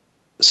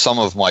some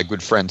of my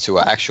good friends who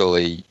are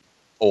actually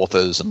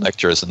authors and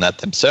lecturers and that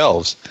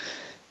themselves,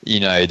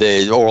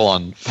 they're all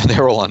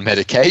on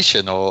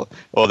medication or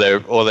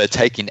they're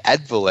taking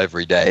Advil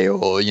every day,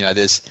 or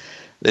there's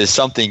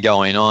something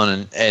going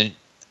on, and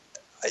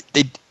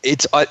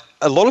it's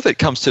a lot of it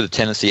comes to the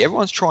tendency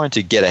everyone's trying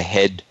to get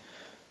ahead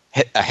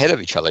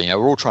of each other.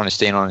 We're all trying to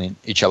stand on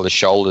each other's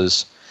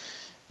shoulders,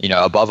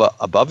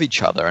 above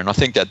each other, and I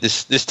think that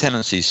this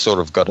tendency's sort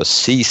of got to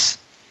cease.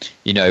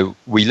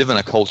 We live in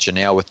a culture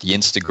now with the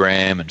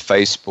Instagram and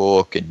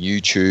Facebook and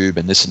YouTube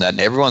and this and that, and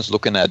everyone's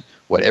looking at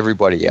what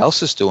everybody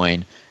else is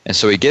doing. And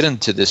so we get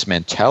into this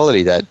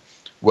mentality that,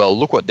 well,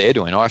 look what they're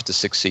doing, I have to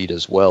succeed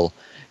as well.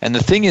 And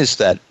the thing is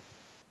that,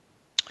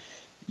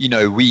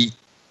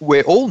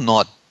 we're all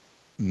not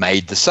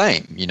made the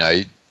same.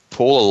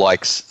 Paula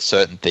likes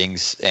certain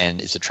things and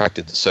is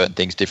attracted to certain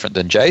things different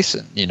than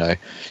Jason.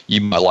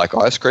 You might like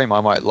ice cream, I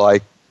might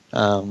like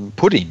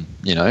pudding,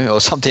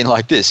 or something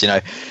like this,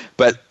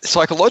 But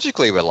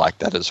psychologically, we're like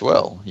that as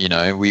well.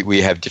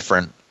 We have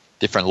different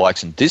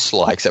likes and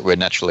dislikes that we're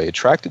naturally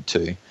attracted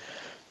to.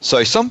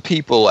 So some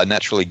people are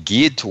naturally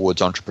geared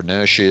towards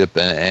entrepreneurship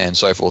and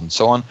so forth and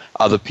so on.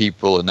 Other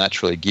people are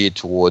naturally geared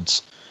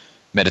towards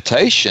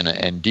meditation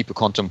and deeper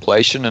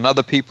contemplation, and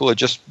other people are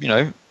just,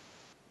 they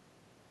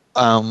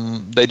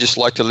just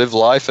like to live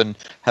life and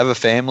have a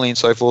family and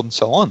so forth and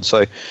so on.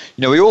 So,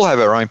 we all have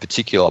our own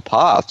particular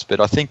paths, but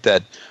I think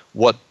that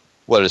what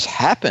has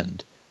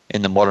happened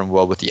in the modern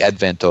world with the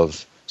advent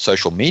of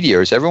social media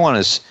is everyone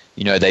is,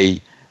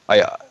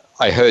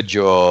 I heard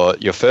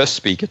your first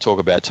speaker talk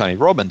about Tony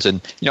Robbins,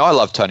 and I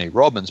love Tony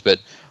Robbins, but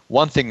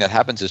one thing that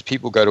happens is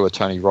people go to a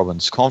Tony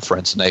Robbins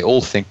conference and they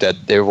all think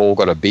that they've all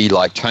got to be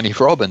like Tony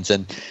Robbins,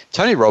 and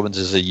Tony Robbins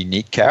is a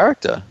unique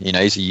character.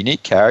 He's a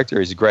unique character,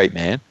 he's a great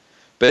man,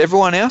 but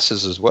everyone else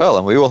is as well,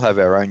 and we all have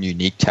our own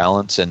unique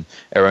talents and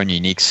our own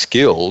unique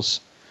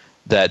skills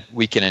that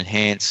we can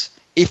enhance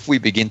if we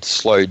begin to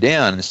slow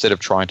down instead of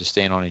trying to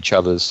stand on each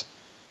other's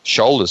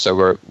shoulders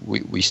so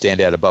we stand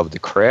out above the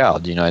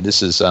crowd.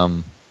 This is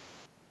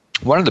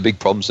one of the big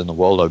problems in the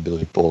world, I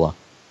believe, Paula.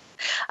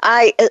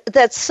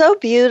 That's so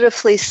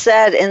beautifully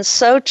said and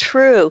so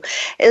true,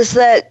 is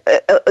that,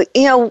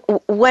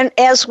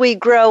 as we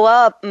grow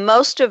up,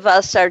 most of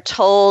us are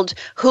told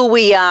who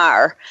we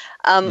are.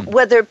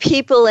 Whether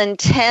people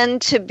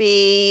intend to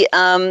be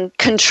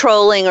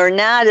controlling or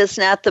not is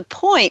not the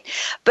point,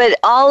 but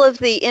all of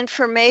the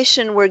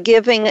information we're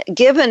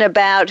given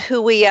about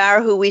who we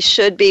are, who we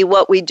should be,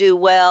 what we do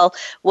well,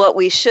 what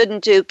we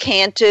shouldn't do,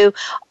 can't do,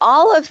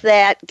 all of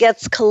that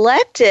gets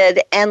collected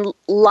and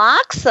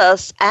locks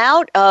us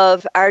out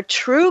of our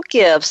true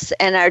gifts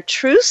and our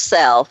true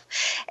self,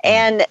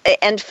 and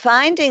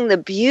finding the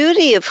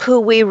beauty of who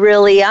we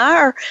really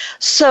are.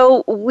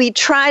 So we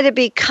try to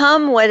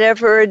become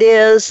whatever it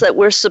is that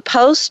we're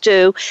supposed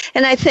to.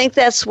 And I think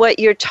that's what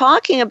you're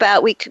talking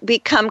about. We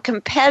become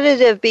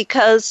competitive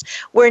because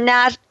we're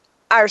not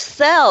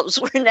ourselves.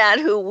 We're not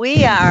who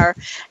we are.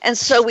 And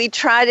so we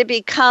try to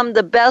become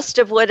the best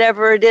of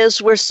whatever it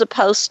is we're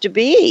supposed to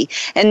be.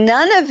 And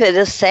none of it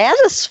is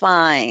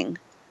satisfying.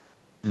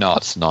 No,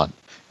 it's not.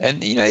 And,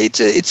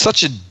 it's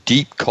such a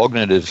deep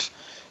cognitive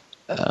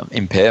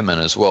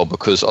impairment as well,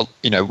 because,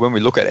 when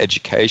we look at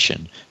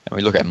education and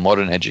we look at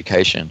modern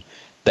education,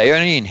 they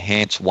only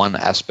enhance one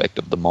aspect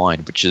of the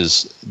mind, which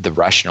is the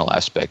rational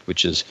aspect,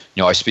 which is,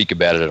 I speak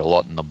about it a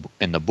lot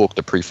in the book,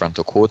 the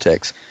prefrontal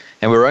cortex,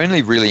 and we're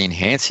only really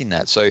enhancing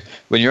that. So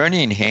when you're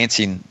only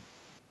enhancing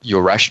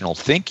your rational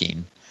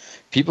thinking,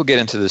 people get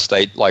into the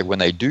state, like when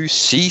they do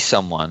see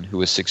someone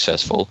who is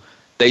successful,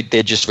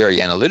 they're just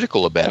very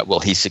analytical about it.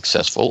 Well, he's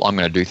successful, I'm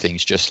going to do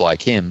things just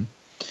like him,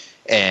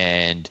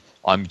 and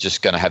I'm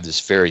just going to have this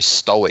very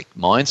stoic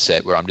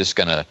mindset where I'm just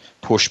going to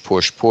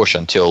push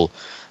until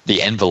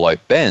the envelope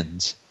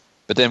bends.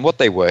 But then what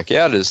they work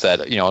out is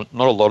that, not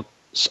a lot,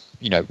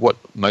 what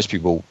most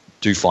people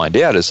do find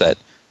out is that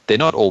they're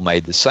not all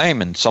made the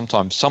same. And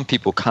sometimes some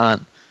people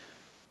can't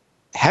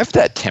have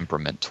that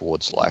temperament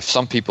towards life.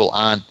 Some people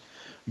aren't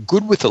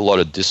good with a lot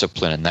of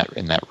discipline in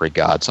that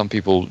regard. Some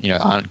people,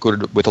 aren't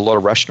good with a lot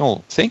of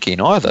rational thinking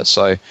either.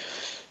 So,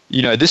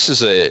 this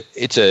is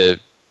it's a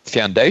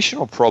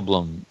foundational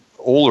problem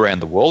all around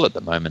the world at the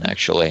moment,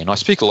 actually. And I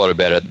speak a lot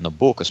about it in the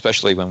book,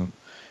 especially when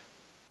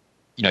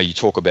you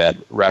talk about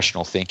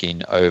rational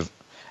thinking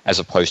as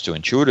opposed to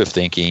intuitive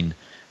thinking,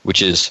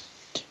 which is,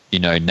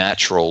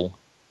 natural.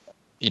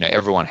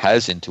 Everyone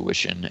has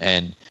intuition,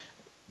 and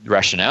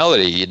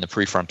rationality in the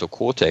prefrontal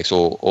cortex,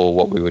 or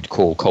what we would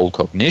call cold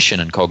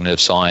cognition in cognitive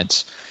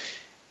science,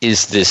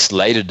 is this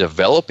later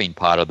developing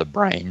part of the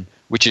brain,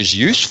 which is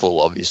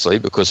useful, obviously,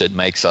 because it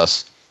makes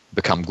us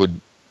become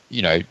good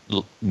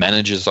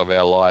managers of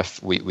our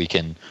life. We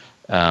can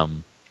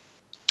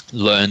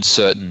learn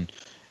certain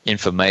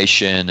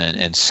information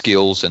and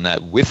skills and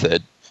that with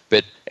it,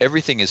 but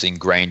everything is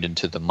ingrained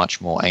into the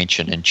much more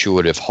ancient,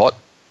 intuitive, hot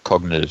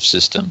cognitive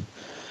system.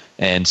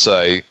 And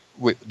so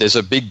there's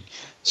a big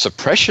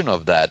suppression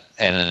of that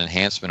and an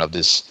enhancement of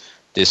this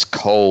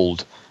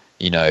cold,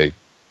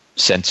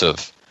 sense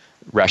of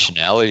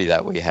rationality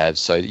that we have.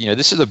 So,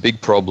 this is a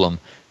big problem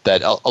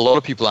that a lot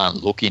of people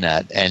aren't looking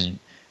at. And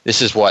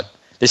this is what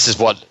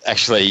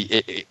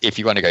actually, if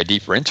you want to go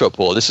deeper into it,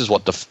 Paul, this is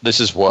what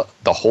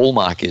the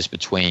hallmark is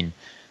between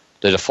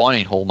the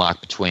defining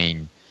hallmark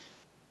between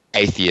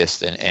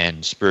atheists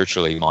and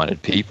spiritually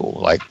minded people.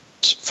 Like,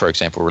 for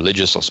example,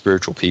 religious or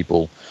spiritual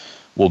people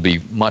will be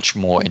much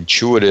more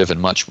intuitive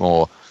and much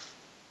more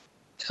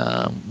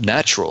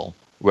natural,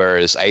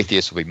 whereas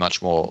atheists will be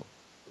much more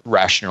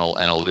rational,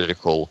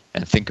 analytical,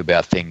 and think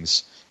about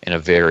things in a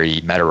very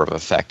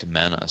matter-of-fact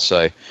manner.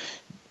 So,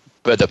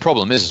 but the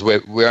problem is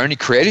we're only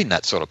creating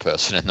that sort of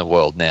person in the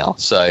world now.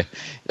 So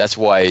that's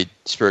why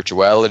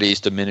spirituality is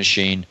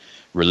diminishing.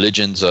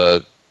 Religions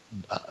are,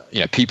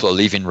 people are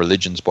leaving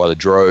religions by the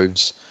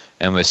droves,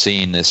 and we're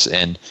seeing this.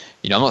 And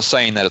I'm not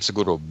saying that it's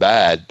good or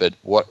bad, but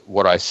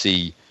what I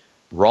see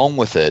wrong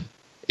with it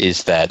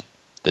is that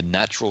the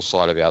natural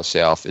side of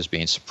ourself is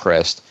being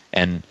suppressed,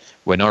 and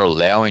we're not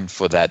allowing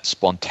for that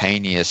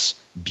spontaneous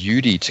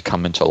beauty to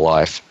come into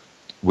life,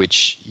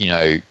 which,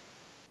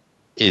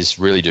 is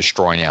really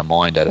destroying our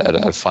mind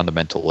at a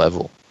fundamental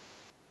level.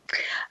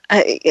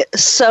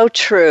 So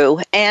true.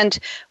 And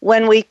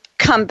when we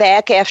come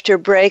back after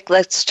break,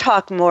 let's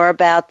talk more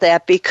about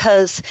that,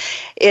 because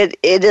it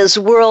is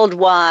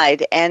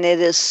worldwide, and it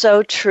is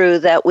so true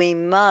that we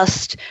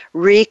must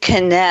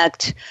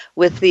reconnect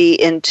with the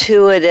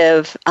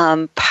intuitive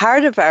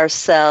part of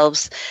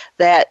ourselves,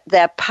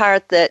 that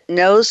part that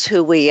knows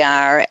who we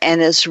are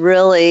and is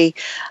really,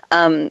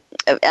 I'm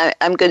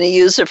going to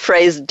use a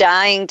phrase,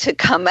 dying to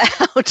come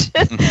out.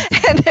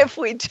 And if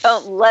we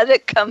don't let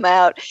it come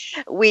out,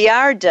 we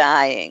are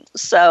dying.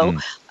 So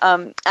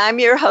I'm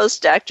your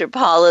host, Dr.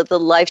 Paula, the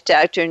Life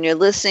Doctor, and you're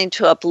listening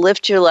to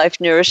Uplift Your Life,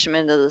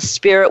 Nourishment of the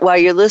Spirit. While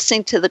you're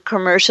listening to the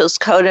commercials,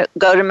 go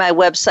to my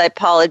website,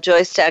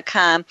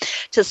 paulajoyce.com,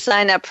 to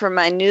sign up for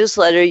my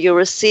newsletter. You'll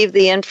receive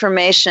the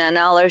information on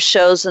all our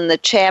shows in the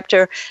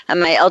chapter on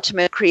my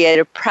Ultimate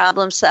Creative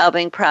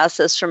Problem-Solving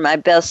Process for my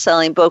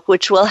best-selling book,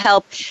 which will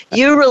help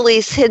you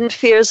release hidden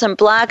fears and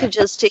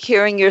blockages to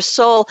hearing your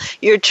soul,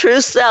 your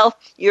true self,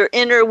 your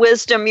inner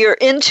wisdom, your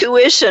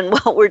intuition,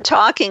 what we're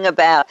talking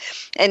about,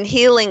 and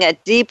healing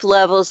at deep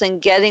levels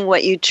and getting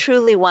what you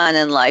truly want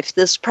in life.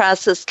 This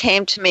process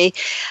came to me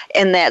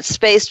in that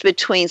space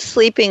between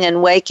sleeping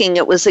and waking.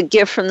 It was a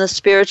gift from the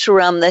spiritual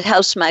realm that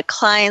helps my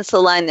clients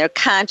align their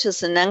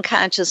conscious and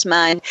unconscious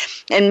mind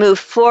and move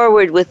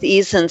forward with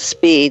ease and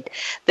speed.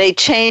 They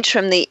change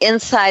from the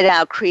inside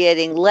out,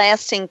 creating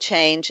lasting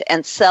change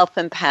and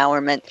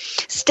self-empowerment.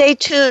 Stay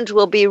tuned.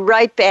 We'll be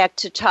right back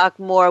to talk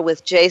more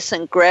with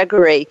Jason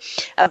Gregory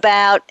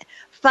about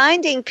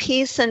finding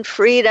peace and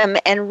freedom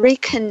and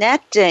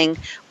reconnecting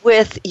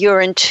with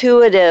your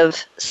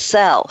intuitive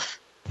self.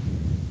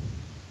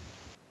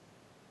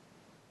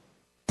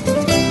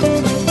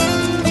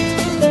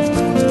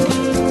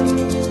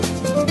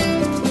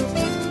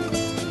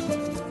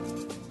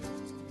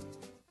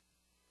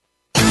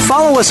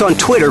 Follow us on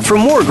Twitter for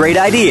more great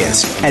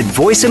ideas at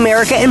Voice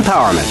America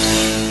Empowerment.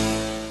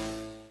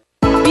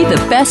 Be the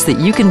best that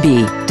you can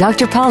be.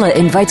 Dr. Paula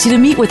invites you to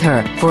meet with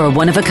her for a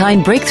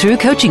one-of-a-kind breakthrough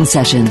coaching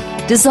session.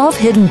 Dissolve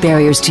hidden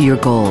barriers to your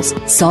goals,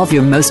 solve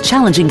your most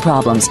challenging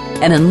problems,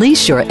 and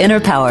unleash your inner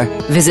power.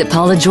 Visit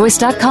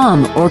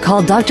paulajoyce.com or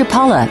call Dr.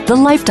 Paula, the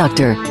Life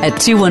Doctor, at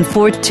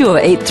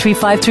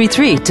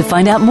 214-208-3533 to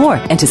find out more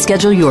and to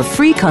schedule your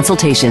free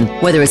consultation.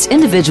 Whether it's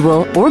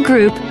individual or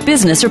group,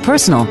 business or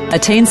personal,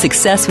 attain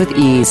success with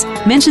ease.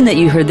 Mention that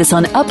you heard this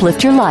on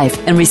Uplift Your Life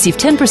and receive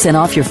 10%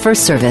 off your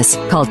first service.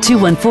 Call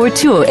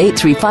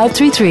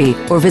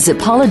 214-208-3533 or visit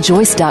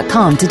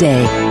paulajoyce.com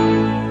today.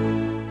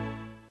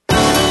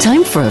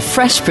 Time for a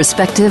fresh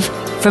perspective.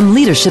 From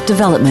leadership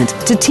development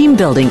to team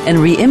building and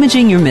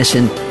re-imaging your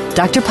mission,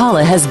 Dr.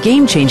 Paula has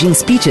game-changing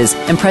speeches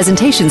and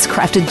presentations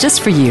crafted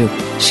just for you.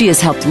 She has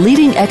helped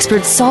leading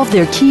experts solve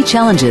their key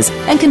challenges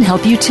and can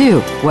help you too,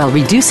 while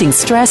reducing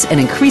stress and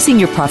increasing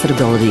your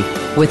profitability.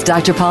 With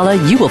Dr. Paula,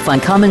 you will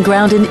find common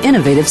ground and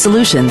innovative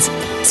solutions.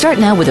 Start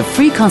now with a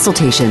free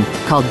consultation.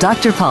 Call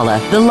Dr. Paula,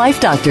 the Life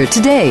Doctor,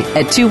 today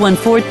at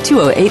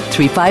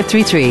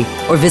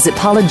 214-208-3533 or visit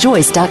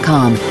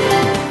paulajoyce.com.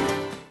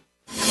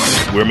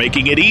 We're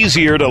making it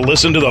easier to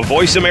listen to the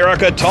Voice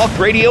America Talk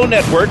Radio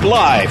Network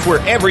live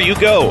wherever you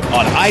go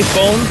on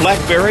iPhone,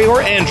 BlackBerry,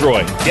 or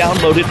Android.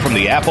 Download it from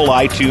the Apple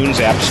iTunes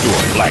App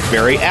Store,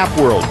 BlackBerry App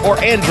World, or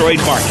Android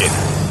Market.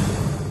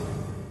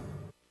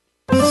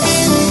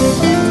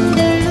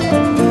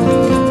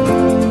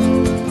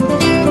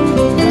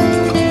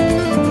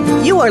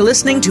 You are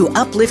listening to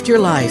Uplift Your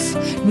Life,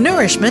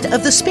 Nourishment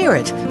of the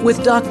Spirit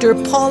with Dr.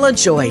 Paula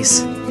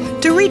Joyce.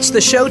 To reach the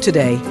show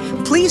today,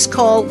 please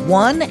call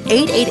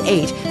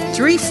 1-888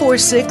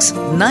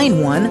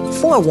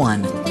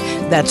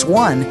 1-888-346-9141. That's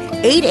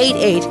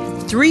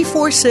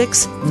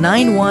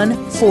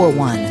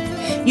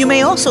 1-888-346-9141. You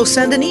may also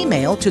send an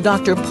email to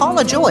Dr.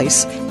 Paula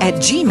Joyce at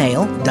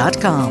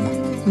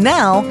gmail.com.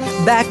 Now,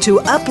 back to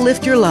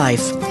Uplift Your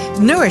Life,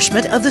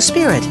 Nourishment of the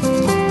Spirit.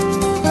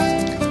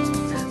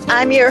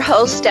 I'm your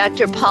host,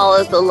 Dr.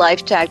 Paula, the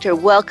Life Doctor.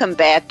 Welcome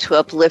back to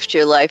Uplift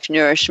Your Life,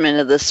 Nourishment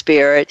of the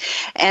Spirit.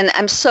 And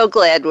I'm so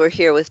glad we're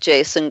here with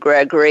Jason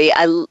Gregory.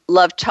 I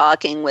love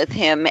talking with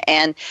him,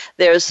 and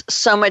there's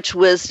so much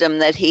wisdom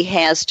that he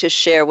has to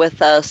share with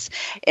us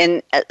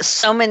in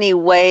so many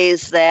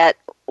ways that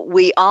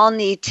we all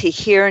need to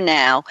hear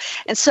now.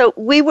 And so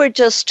we were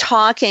just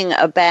talking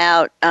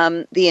about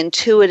the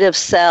intuitive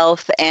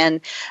self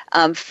and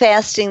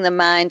fasting the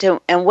mind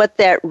and what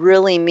that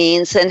really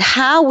means and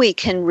how we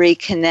can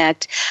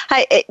reconnect.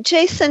 Hi,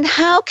 Jason,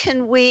 how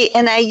can we,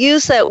 and I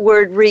use that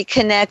word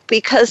reconnect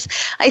because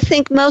I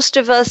think most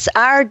of us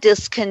are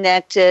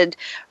disconnected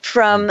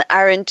from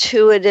our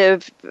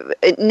intuitive,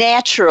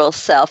 natural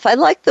self. I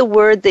like the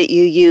word that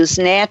you use,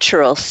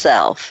 natural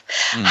self.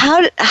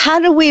 How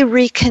do we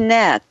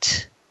reconnect?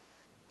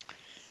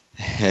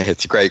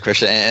 It's a great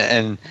question.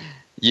 And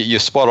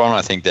you're spot on,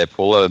 I think, there,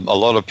 Paula. A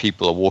lot of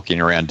people are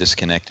walking around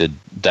disconnected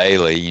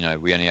daily. You know,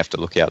 we only have to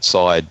look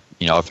outside.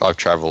 You know, I've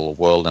traveled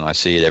the world and I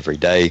see it every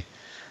day.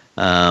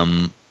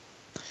 How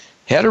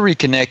to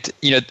reconnect,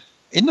 you know,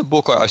 in the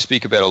book, I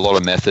speak about a lot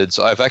of methods.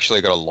 I've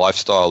actually got a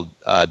lifestyle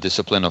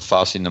discipline of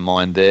fasting the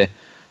mind there.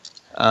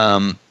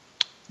 But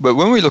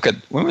when we look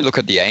at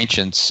the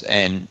ancients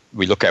and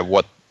we look at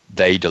what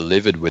they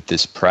delivered with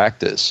this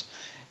practice,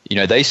 you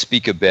know, they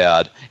speak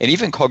about, and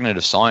even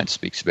cognitive science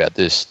speaks about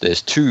this.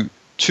 There's two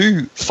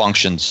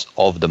functions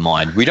of the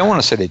mind. We don't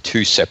want to say they're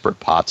two separate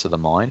parts of the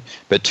mind,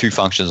 but two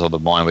functions of the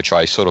mind, which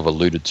I sort of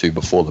alluded to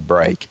before the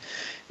break,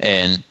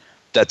 and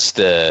that's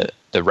the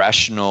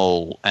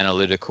rational,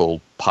 analytical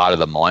part of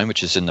the mind,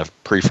 which is in the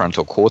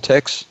prefrontal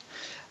cortex,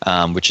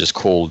 which is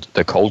called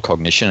the cold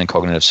cognition in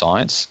cognitive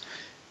science.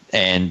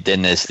 And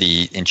then there's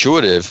the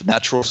intuitive,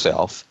 natural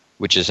self,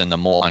 which is in the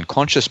more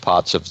unconscious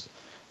parts of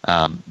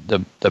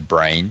the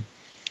brain,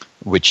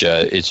 which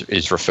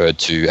is referred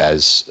to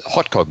as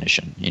hot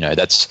cognition. You know,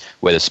 that's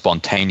where the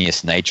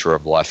spontaneous nature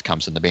of life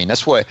comes into being.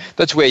 That's where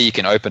you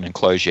can open and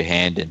close your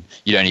hand and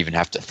you don't even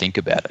have to think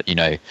about it. You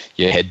know,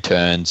 your head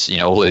turns, you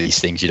know, all of these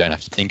things you don't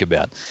have to think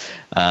about.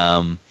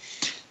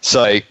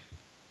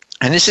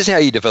 And this is how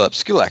you develop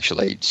skill,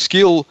 actually.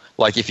 Skill,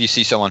 like if you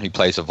see someone who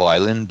plays a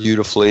violin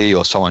beautifully,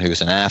 or someone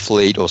who's an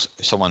athlete, or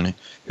someone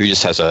who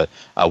just has a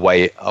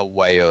way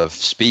of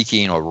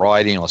speaking or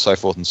writing or so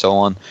forth and so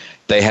on,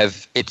 they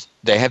have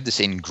this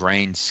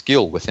ingrained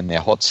skill within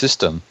their hot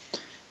system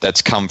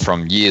that's come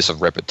from years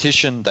of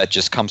repetition that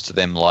just comes to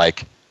them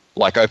like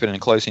opening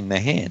and closing their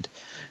hand.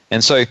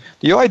 And so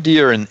the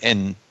idea in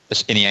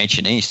the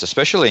ancient East,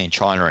 especially in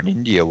China and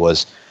India,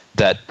 was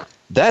that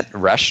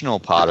rational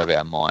part of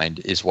our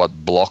mind is what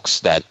blocks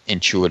that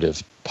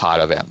intuitive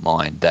part of our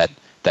mind, that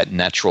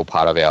natural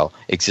part of our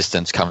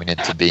existence coming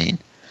into being.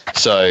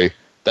 So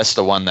that's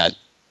the one that,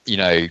 you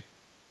know,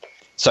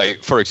 so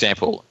for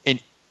example, in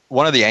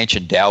one of the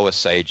ancient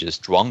Taoist sages,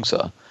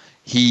 Zhuangzi,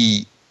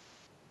 he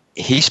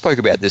spoke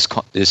about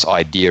this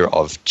idea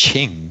of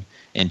qing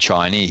in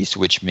Chinese,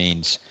 which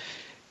means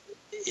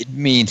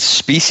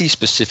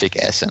species-specific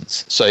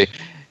essence. So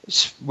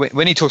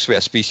when he talks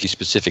about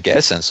species-specific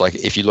essence, like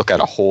if you look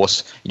at a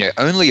horse, you know,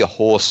 only a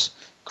horse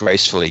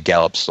gracefully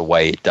gallops the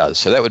way it does.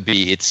 So that would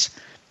be its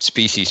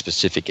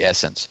species-specific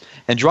essence.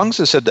 And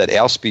Zhuangzi said that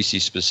our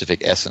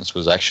species-specific essence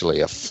was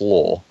actually a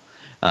flaw.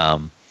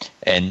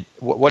 And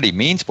what he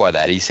means by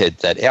that, he said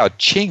that our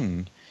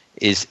qing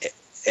is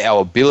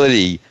our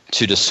ability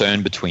to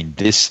discern between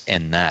this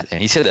and that.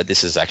 And he said that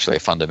this is actually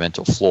a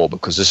fundamental flaw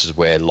because this is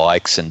where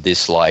likes and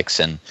dislikes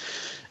and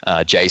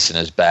Jason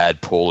is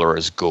bad, Paula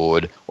is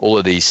good, all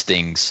of these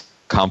things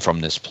come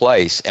from this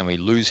place, and we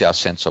lose our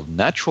sense of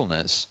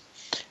naturalness,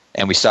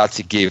 and we start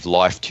to give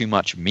life too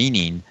much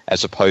meaning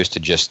as opposed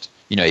to just,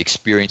 you know,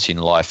 experiencing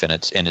life and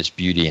its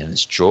beauty and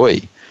its joy.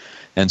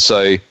 And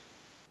so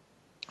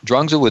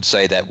Zhuangzi would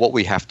say that what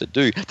we have to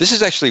do, this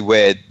is actually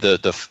where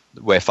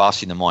where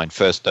fasting the mind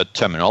first, the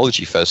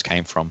terminology first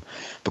came from,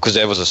 because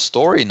there was a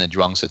story in the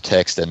Zhuangzi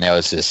text, and there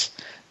was this,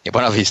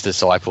 one of his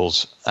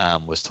disciples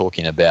was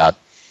talking about,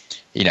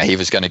 you know, he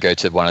was going to go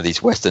to one of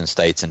these Western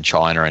states in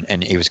China,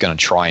 and he was going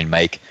to try and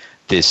make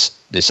this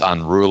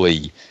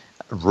unruly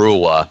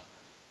ruler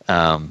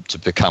to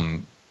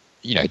become,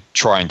 you know,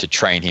 trying to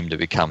train him to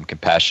become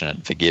compassionate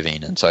and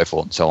forgiving and so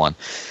forth and so on.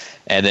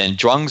 And then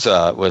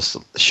Zhuangzi was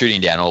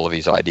shooting down all of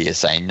his ideas,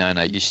 saying, no,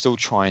 you're still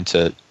trying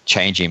to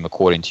change him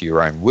according to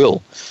your own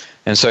will.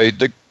 And so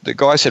the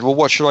guy said, well,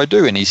 what should I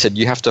do? And he said,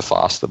 you have to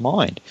fast the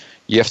mind.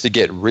 You have to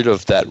get rid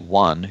of that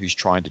one who's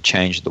trying to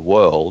change the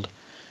world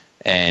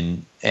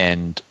and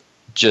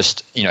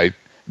just, you know,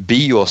 be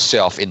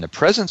yourself in the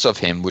presence of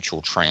him, which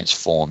will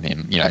transform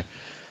him, you know,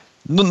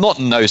 not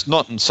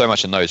so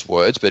much in those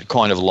words, but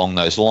kind of along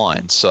those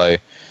lines. So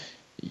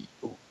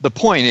the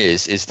point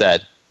is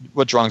that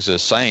Zhuangzi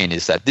is saying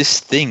is that this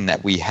thing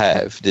that we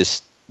have,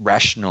 this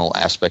rational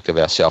aspect of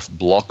ourself,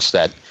 blocks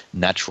that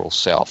natural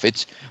self.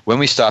 It's when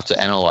we start to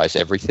analyze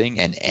everything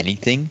and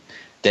anything,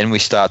 then we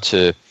start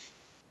to,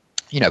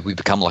 we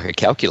become like a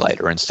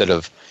calculator instead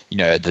of,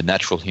 the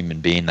natural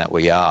human being that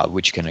we are,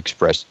 which can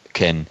experience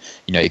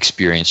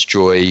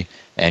joy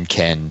and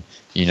can,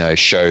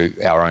 show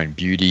our own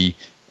beauty,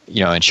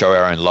 and show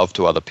our own love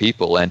to other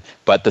people.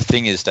 But the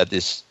thing is that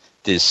this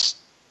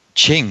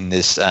Qing,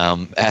 this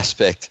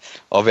aspect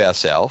of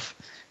ourself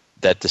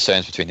that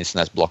discerns between this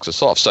and that, blocks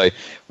us off. So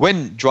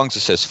when Zhuangzi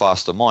says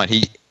faster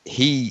mind,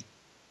 he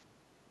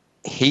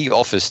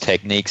offers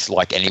techniques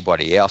like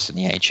anybody else in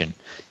the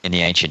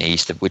ancient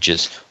East, which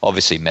is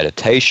obviously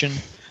meditation.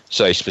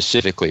 So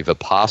specifically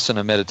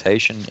Vipassana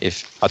meditation.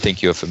 If I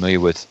think you're familiar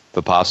with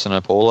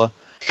Vipassana, Paula.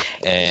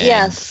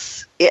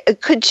 Yes.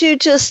 Could you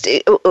just,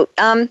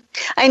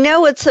 I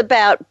know it's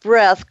about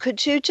breath.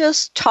 Could you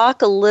just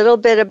talk a little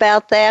bit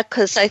about that?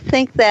 Because I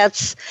think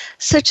that's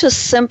such a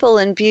simple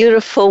and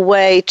beautiful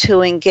way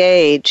to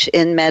engage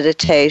in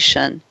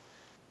meditation.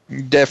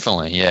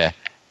 Definitely, yeah.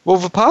 Well,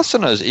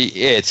 Vipassana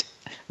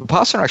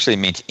Vipassana actually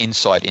means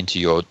insight into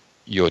your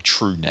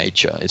true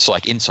nature. It's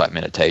like insight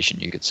meditation,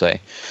 you could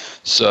say.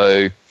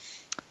 So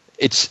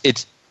it's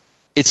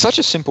such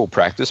a simple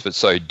practice, but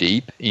so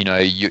deep.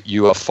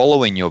 You are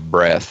following your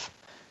breath.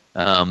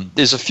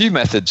 There's a few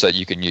methods that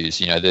you can use.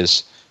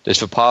 There's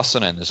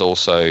Vipassana, and there's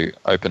also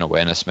open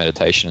awareness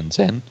meditation and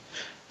Zen.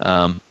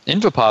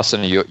 In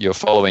Vipassana, you're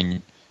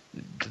following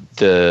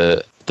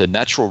the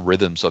natural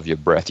rhythms of your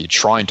breath. You're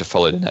trying to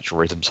follow the natural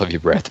rhythms of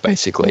your breath,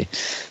 basically.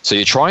 So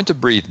you're trying to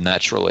breathe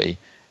naturally,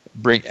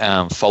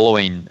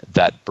 following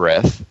that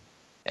breath,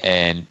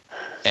 and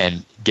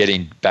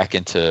getting back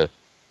into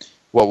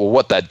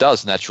what that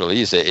does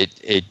naturally is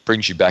it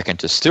brings you back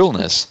into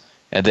stillness.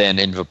 And then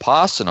in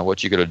Vipassana,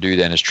 what you got to do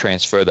then is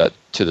transfer that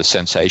to the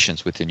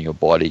sensations within your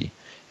body,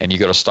 and you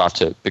got to start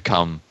to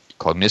become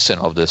cognizant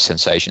of the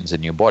sensations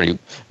in your body,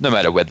 no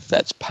matter whether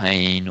that's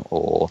pain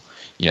or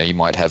you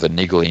might have a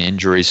niggling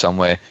injury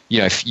somewhere.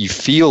 If you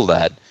feel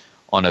that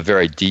on a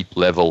very deep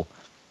level.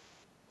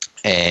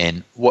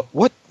 And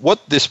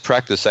what this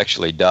practice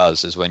actually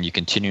does is, when you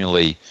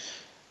continually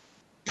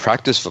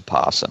practice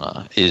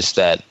Vipassana, is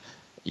that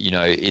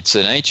it's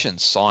an ancient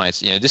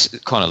science. This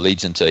kind of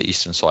leads into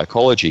Eastern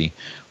psychology,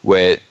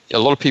 where a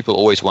lot of people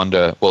always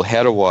wonder, well,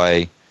 how do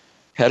I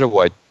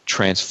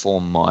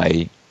transform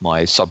my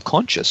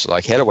subconscious?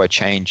 Like, how do I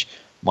change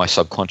my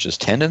subconscious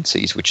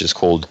tendencies, which is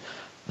called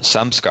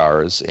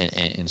samskaras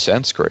in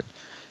Sanskrit?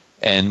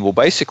 And well,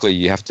 basically,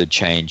 you have to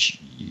change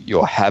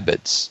your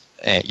habits.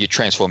 You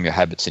transform your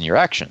habits and your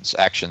actions.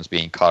 Actions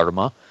being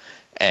karma,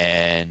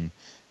 and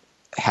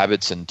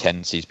habits and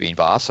tendencies being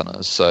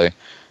vasanas. So,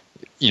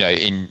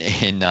 in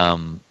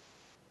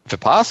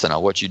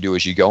Vipassana, what you do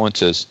is you go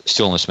into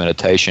stillness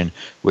meditation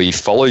where you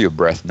follow your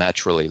breath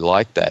naturally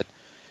like that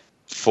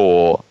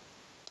for,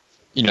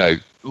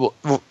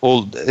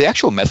 well, the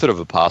actual method of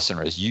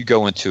Vipassana is you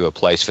go into a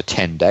place for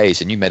 10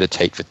 days and you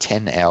meditate for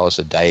 10 hours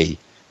a day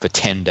for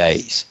 10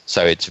 days.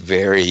 So it's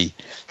very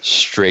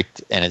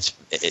strict, and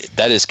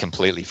that is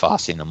completely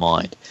fasting the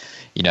mind.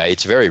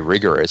 It's very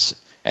rigorous.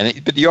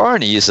 But the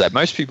irony is that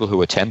most people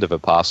who attend a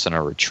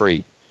Vipassana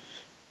retreat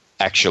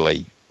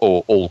actually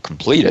all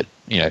complete it,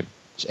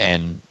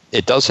 and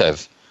it does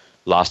have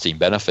lasting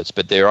benefits.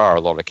 But there are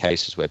a lot of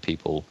cases where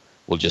people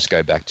will just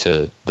go back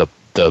to the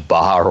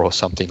bar or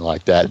something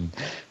like that, and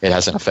it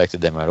hasn't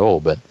affected them at all.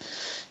 But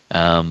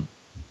so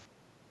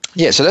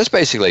that's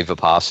basically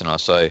Vipassana.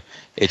 So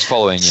it's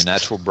following your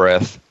natural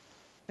breath,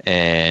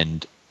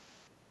 and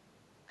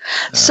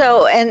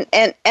so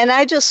and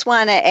I just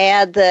want to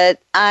add that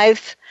I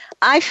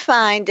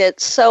find it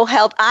so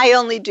helpful. I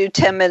only do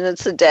 10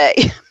 minutes a day,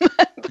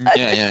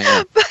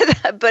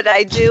 but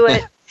I do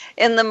it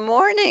in the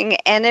morning,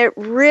 and it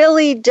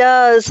really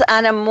does.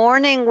 On a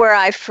morning where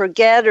I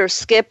forget or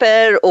skip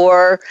it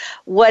or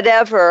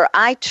whatever,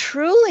 I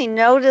truly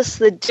notice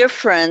the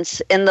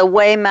difference in the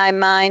way my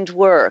mind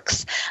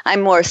works. I'm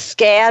more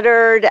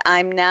scattered.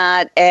 I'm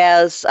not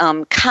as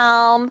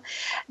calm.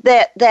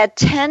 That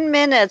 10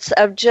 minutes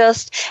of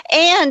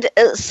and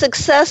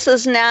success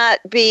is not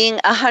being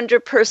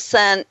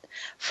 100%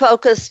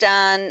 focused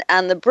on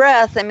the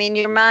breath. I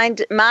mean,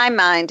 my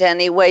mind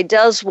anyway,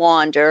 does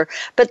wander,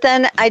 but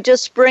then I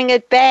just bring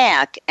it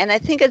back. And I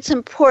think it's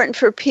important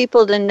for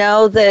people to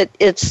know that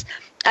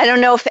I don't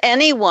know if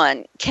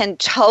anyone can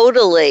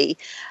totally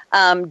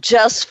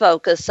just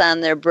focus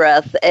on their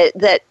breath,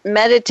 that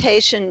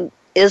meditation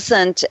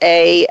isn't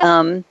a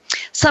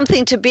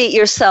something to beat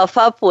yourself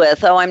up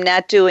with. Oh, I'm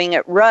not doing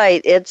it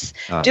right. It's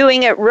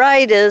doing it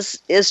right is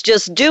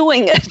just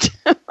doing it.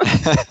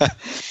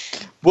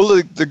 Well,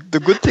 the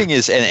good thing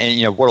is,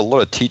 and what a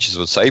lot of teachers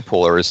would say,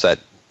 Paula, is that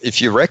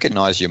if you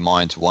recognize your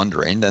mind's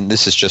wandering, then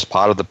this is just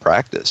part of the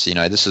practice.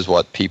 This is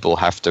what people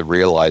have to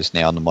realize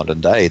now in the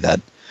modern day,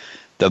 that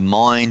the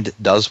mind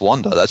does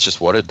wander. That's just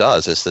what it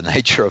does. It's the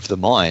nature of the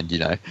mind,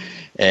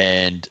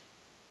 And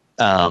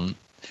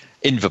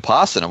in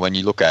Vipassana, when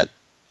you look at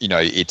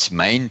its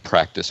main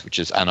practice, which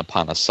is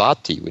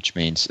anapanasati, which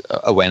means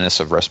awareness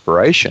of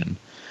respiration.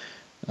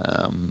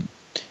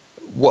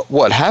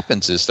 What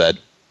happens is that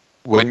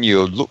when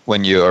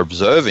you're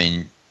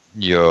observing,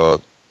 you're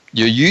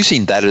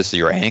using that as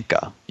your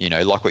anchor.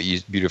 Like what you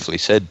beautifully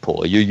said,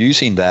 Paula. You're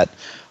using that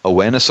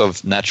awareness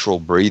of natural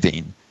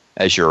breathing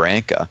as your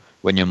anchor.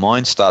 When your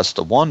mind starts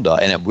to wander,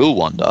 and it will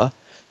wander,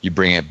 you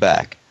bring it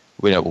back.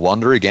 When it will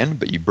wander again,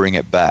 but you bring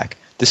it back.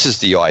 This is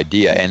the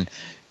idea. And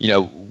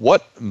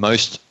what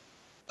most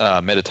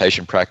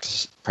meditation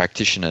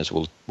practitioners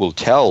would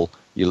tell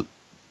your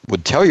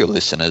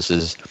listeners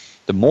is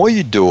the more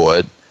you do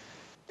it,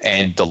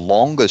 and the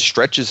longer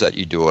stretches that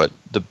you do it,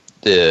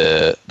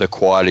 the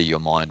quieter your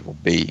mind will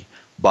be.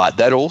 But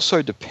that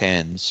also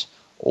depends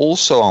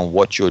on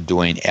what you're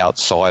doing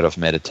outside of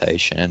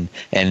meditation.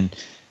 And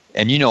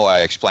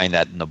I explain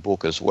that in the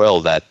book as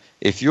well, that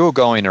if you're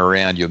going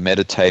around, you're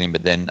meditating,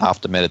 but then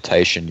after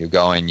meditation, you're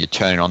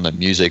turning on the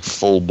music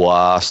full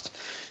blast,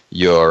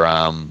 you're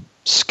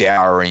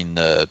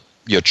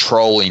you're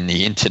trolling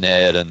the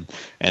internet and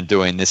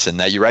doing this and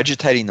that, you're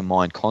agitating the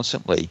mind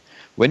constantly.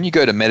 When you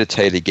go to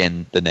meditate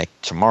again the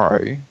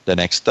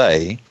next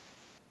day,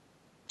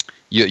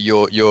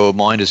 your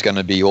mind is going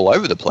to be all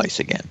over the place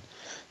again.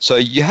 So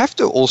you have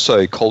to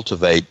also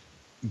cultivate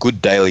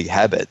good daily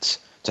habits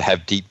to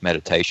have deep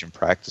meditation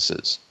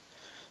practices.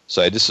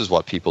 So this is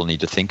what people need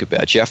to think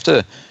about.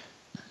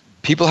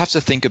 People have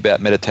to think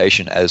about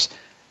meditation as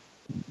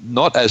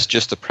not as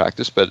just a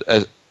practice, but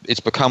as it's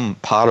become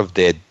part of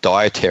their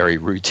dietary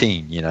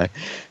routine,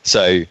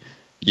 So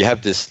you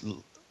have this,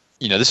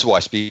 this is why I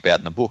speak about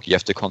in the book. You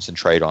have to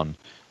concentrate on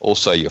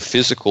also your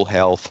physical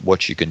health,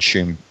 what you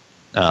consume,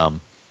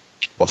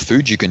 what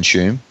food you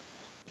consume.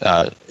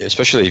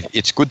 Especially,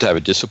 it's good to have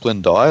a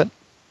disciplined diet,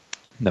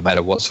 no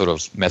matter what sort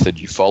of method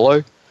you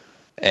follow,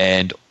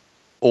 and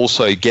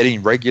also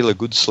getting regular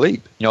good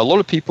sleep. A lot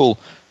of people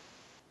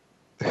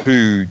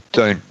who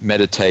don't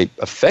meditate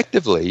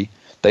effectively,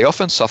 they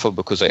often suffer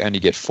because they only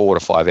get 4 to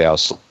 5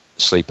 hours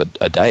sleep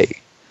a day.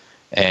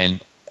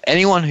 And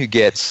anyone who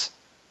gets,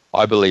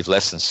 I believe,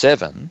 less than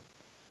 7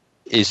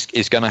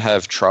 is going to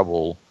have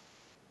trouble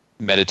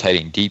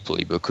meditating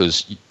deeply,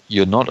 because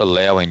you're not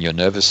allowing your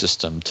nervous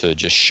system to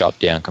just shut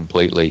down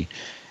completely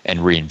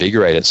and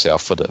reinvigorate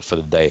itself for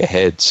the day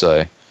ahead.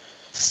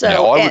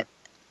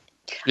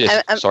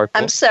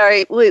 I'm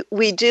sorry,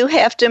 we do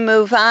have to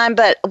move on,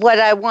 but what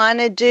I want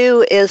to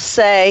do is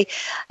say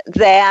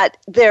that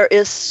there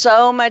is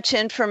so much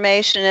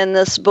information in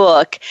this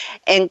book,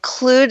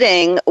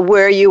 including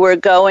where you were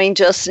going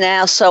just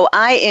now. So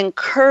I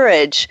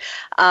encourage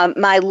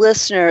my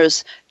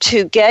listeners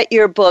to get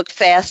your book,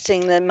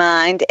 Fasting the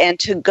Mind, and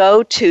to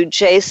go to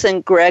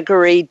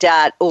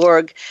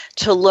jasongregory.org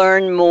to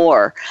learn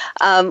more.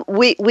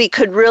 We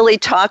could really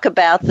talk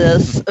about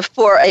this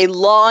for a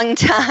long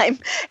time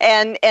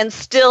and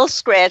still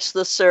scratch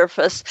the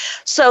surface.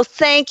 So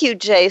thank you,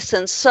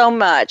 Jason, so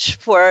much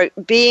for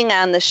being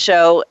on the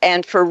show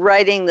and for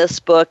writing this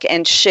book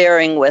and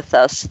sharing with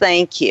us.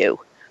 Thank you.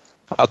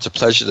 Oh, it's a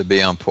pleasure to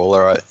be on,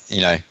 Paula.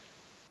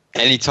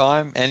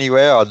 Anytime,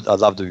 anywhere, I'd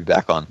love to be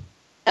back on.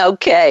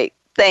 Okay.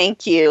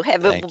 Thank you.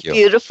 Have a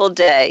beautiful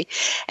day.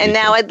 And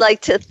now I'd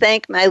like to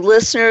thank my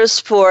listeners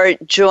for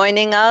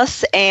joining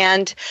us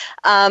and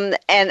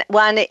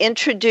want to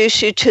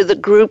introduce you to the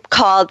group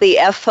called the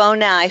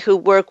FONI, who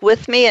work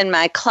with me and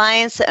my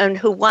clients and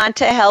who want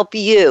to help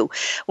you.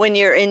 When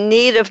you're in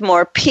need of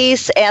more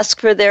peace, ask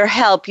for their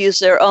help. Use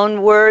their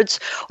own words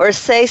or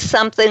say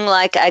something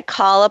like, I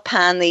call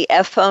upon the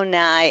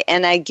FONI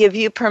and I give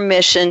you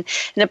permission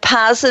in a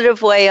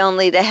positive way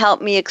only to help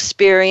me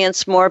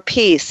experience more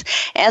peace.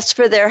 Ask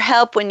for their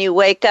help when you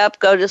wake up,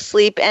 go to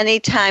sleep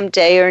anytime,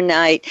 day or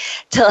night,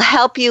 to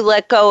help you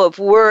let go of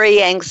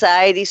worry,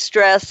 anxiety,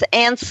 stress,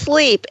 and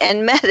sleep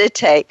and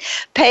meditate.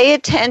 Pay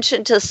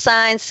attention to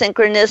signs,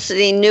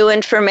 synchronicity, new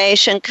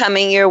information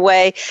coming your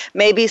way.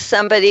 Maybe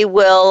somebody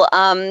will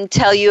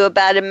tell you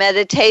about a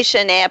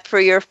meditation app for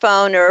your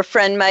phone, or a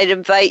friend might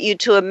invite you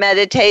to a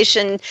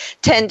meditation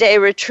 10-day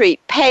retreat.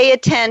 Pay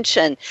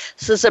attention.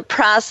 This is a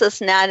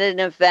process, not an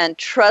event.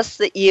 Trust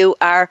that you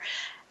are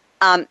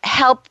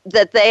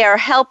that they are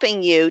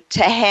helping you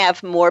to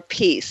have more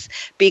peace,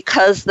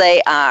 because they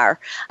are.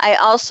 I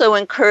also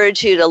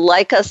encourage you to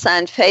like us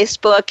on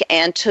Facebook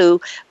and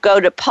to go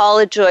to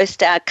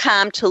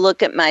paulajoyce.com to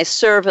look at my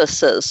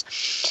services.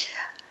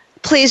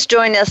 Please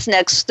join us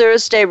next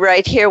Thursday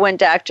right here when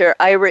Dr.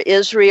 Ira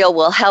Israel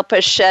will help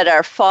us shed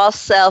our false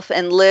self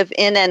and live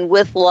in and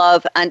with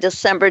love on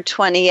December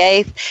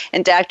 28th.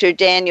 And Dr.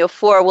 Daniel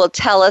Four will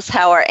tell us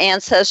how our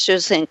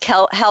ancestors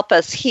can help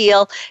us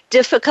heal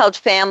difficult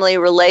family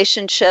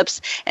relationships.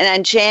 And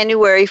on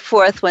January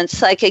 4th, when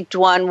Psychic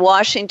Dwan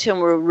Washington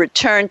will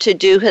return to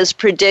do his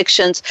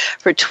predictions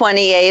for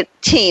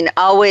 2018,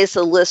 always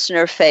a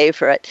listener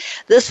favorite.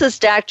 This is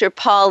Dr.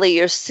 Paula,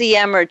 your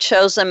CM or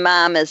chosen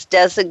mom, as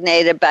designated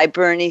by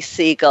Bernie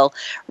Siegel.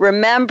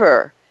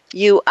 Remember,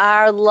 you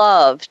are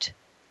loved.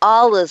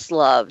 All is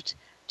loved.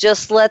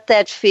 Just let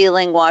that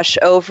feeling wash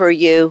over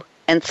you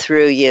and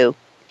through you.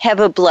 Have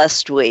a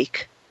blessed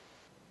week.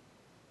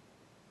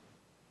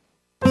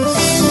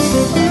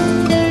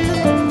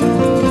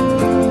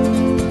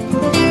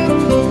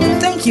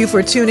 Thank you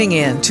for tuning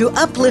in to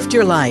Uplift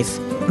Your Life,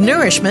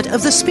 Nourishment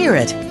of the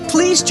Spirit.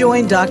 Please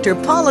join Dr.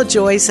 Paula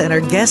Joyce and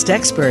her guest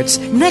experts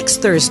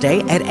next Thursday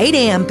at 8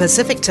 a.m.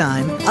 Pacific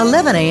Time,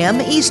 11 a.m.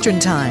 Eastern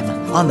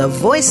Time on the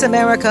Voice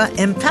America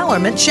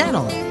Empowerment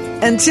Channel.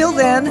 Until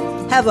then,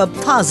 have a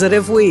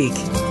positive week.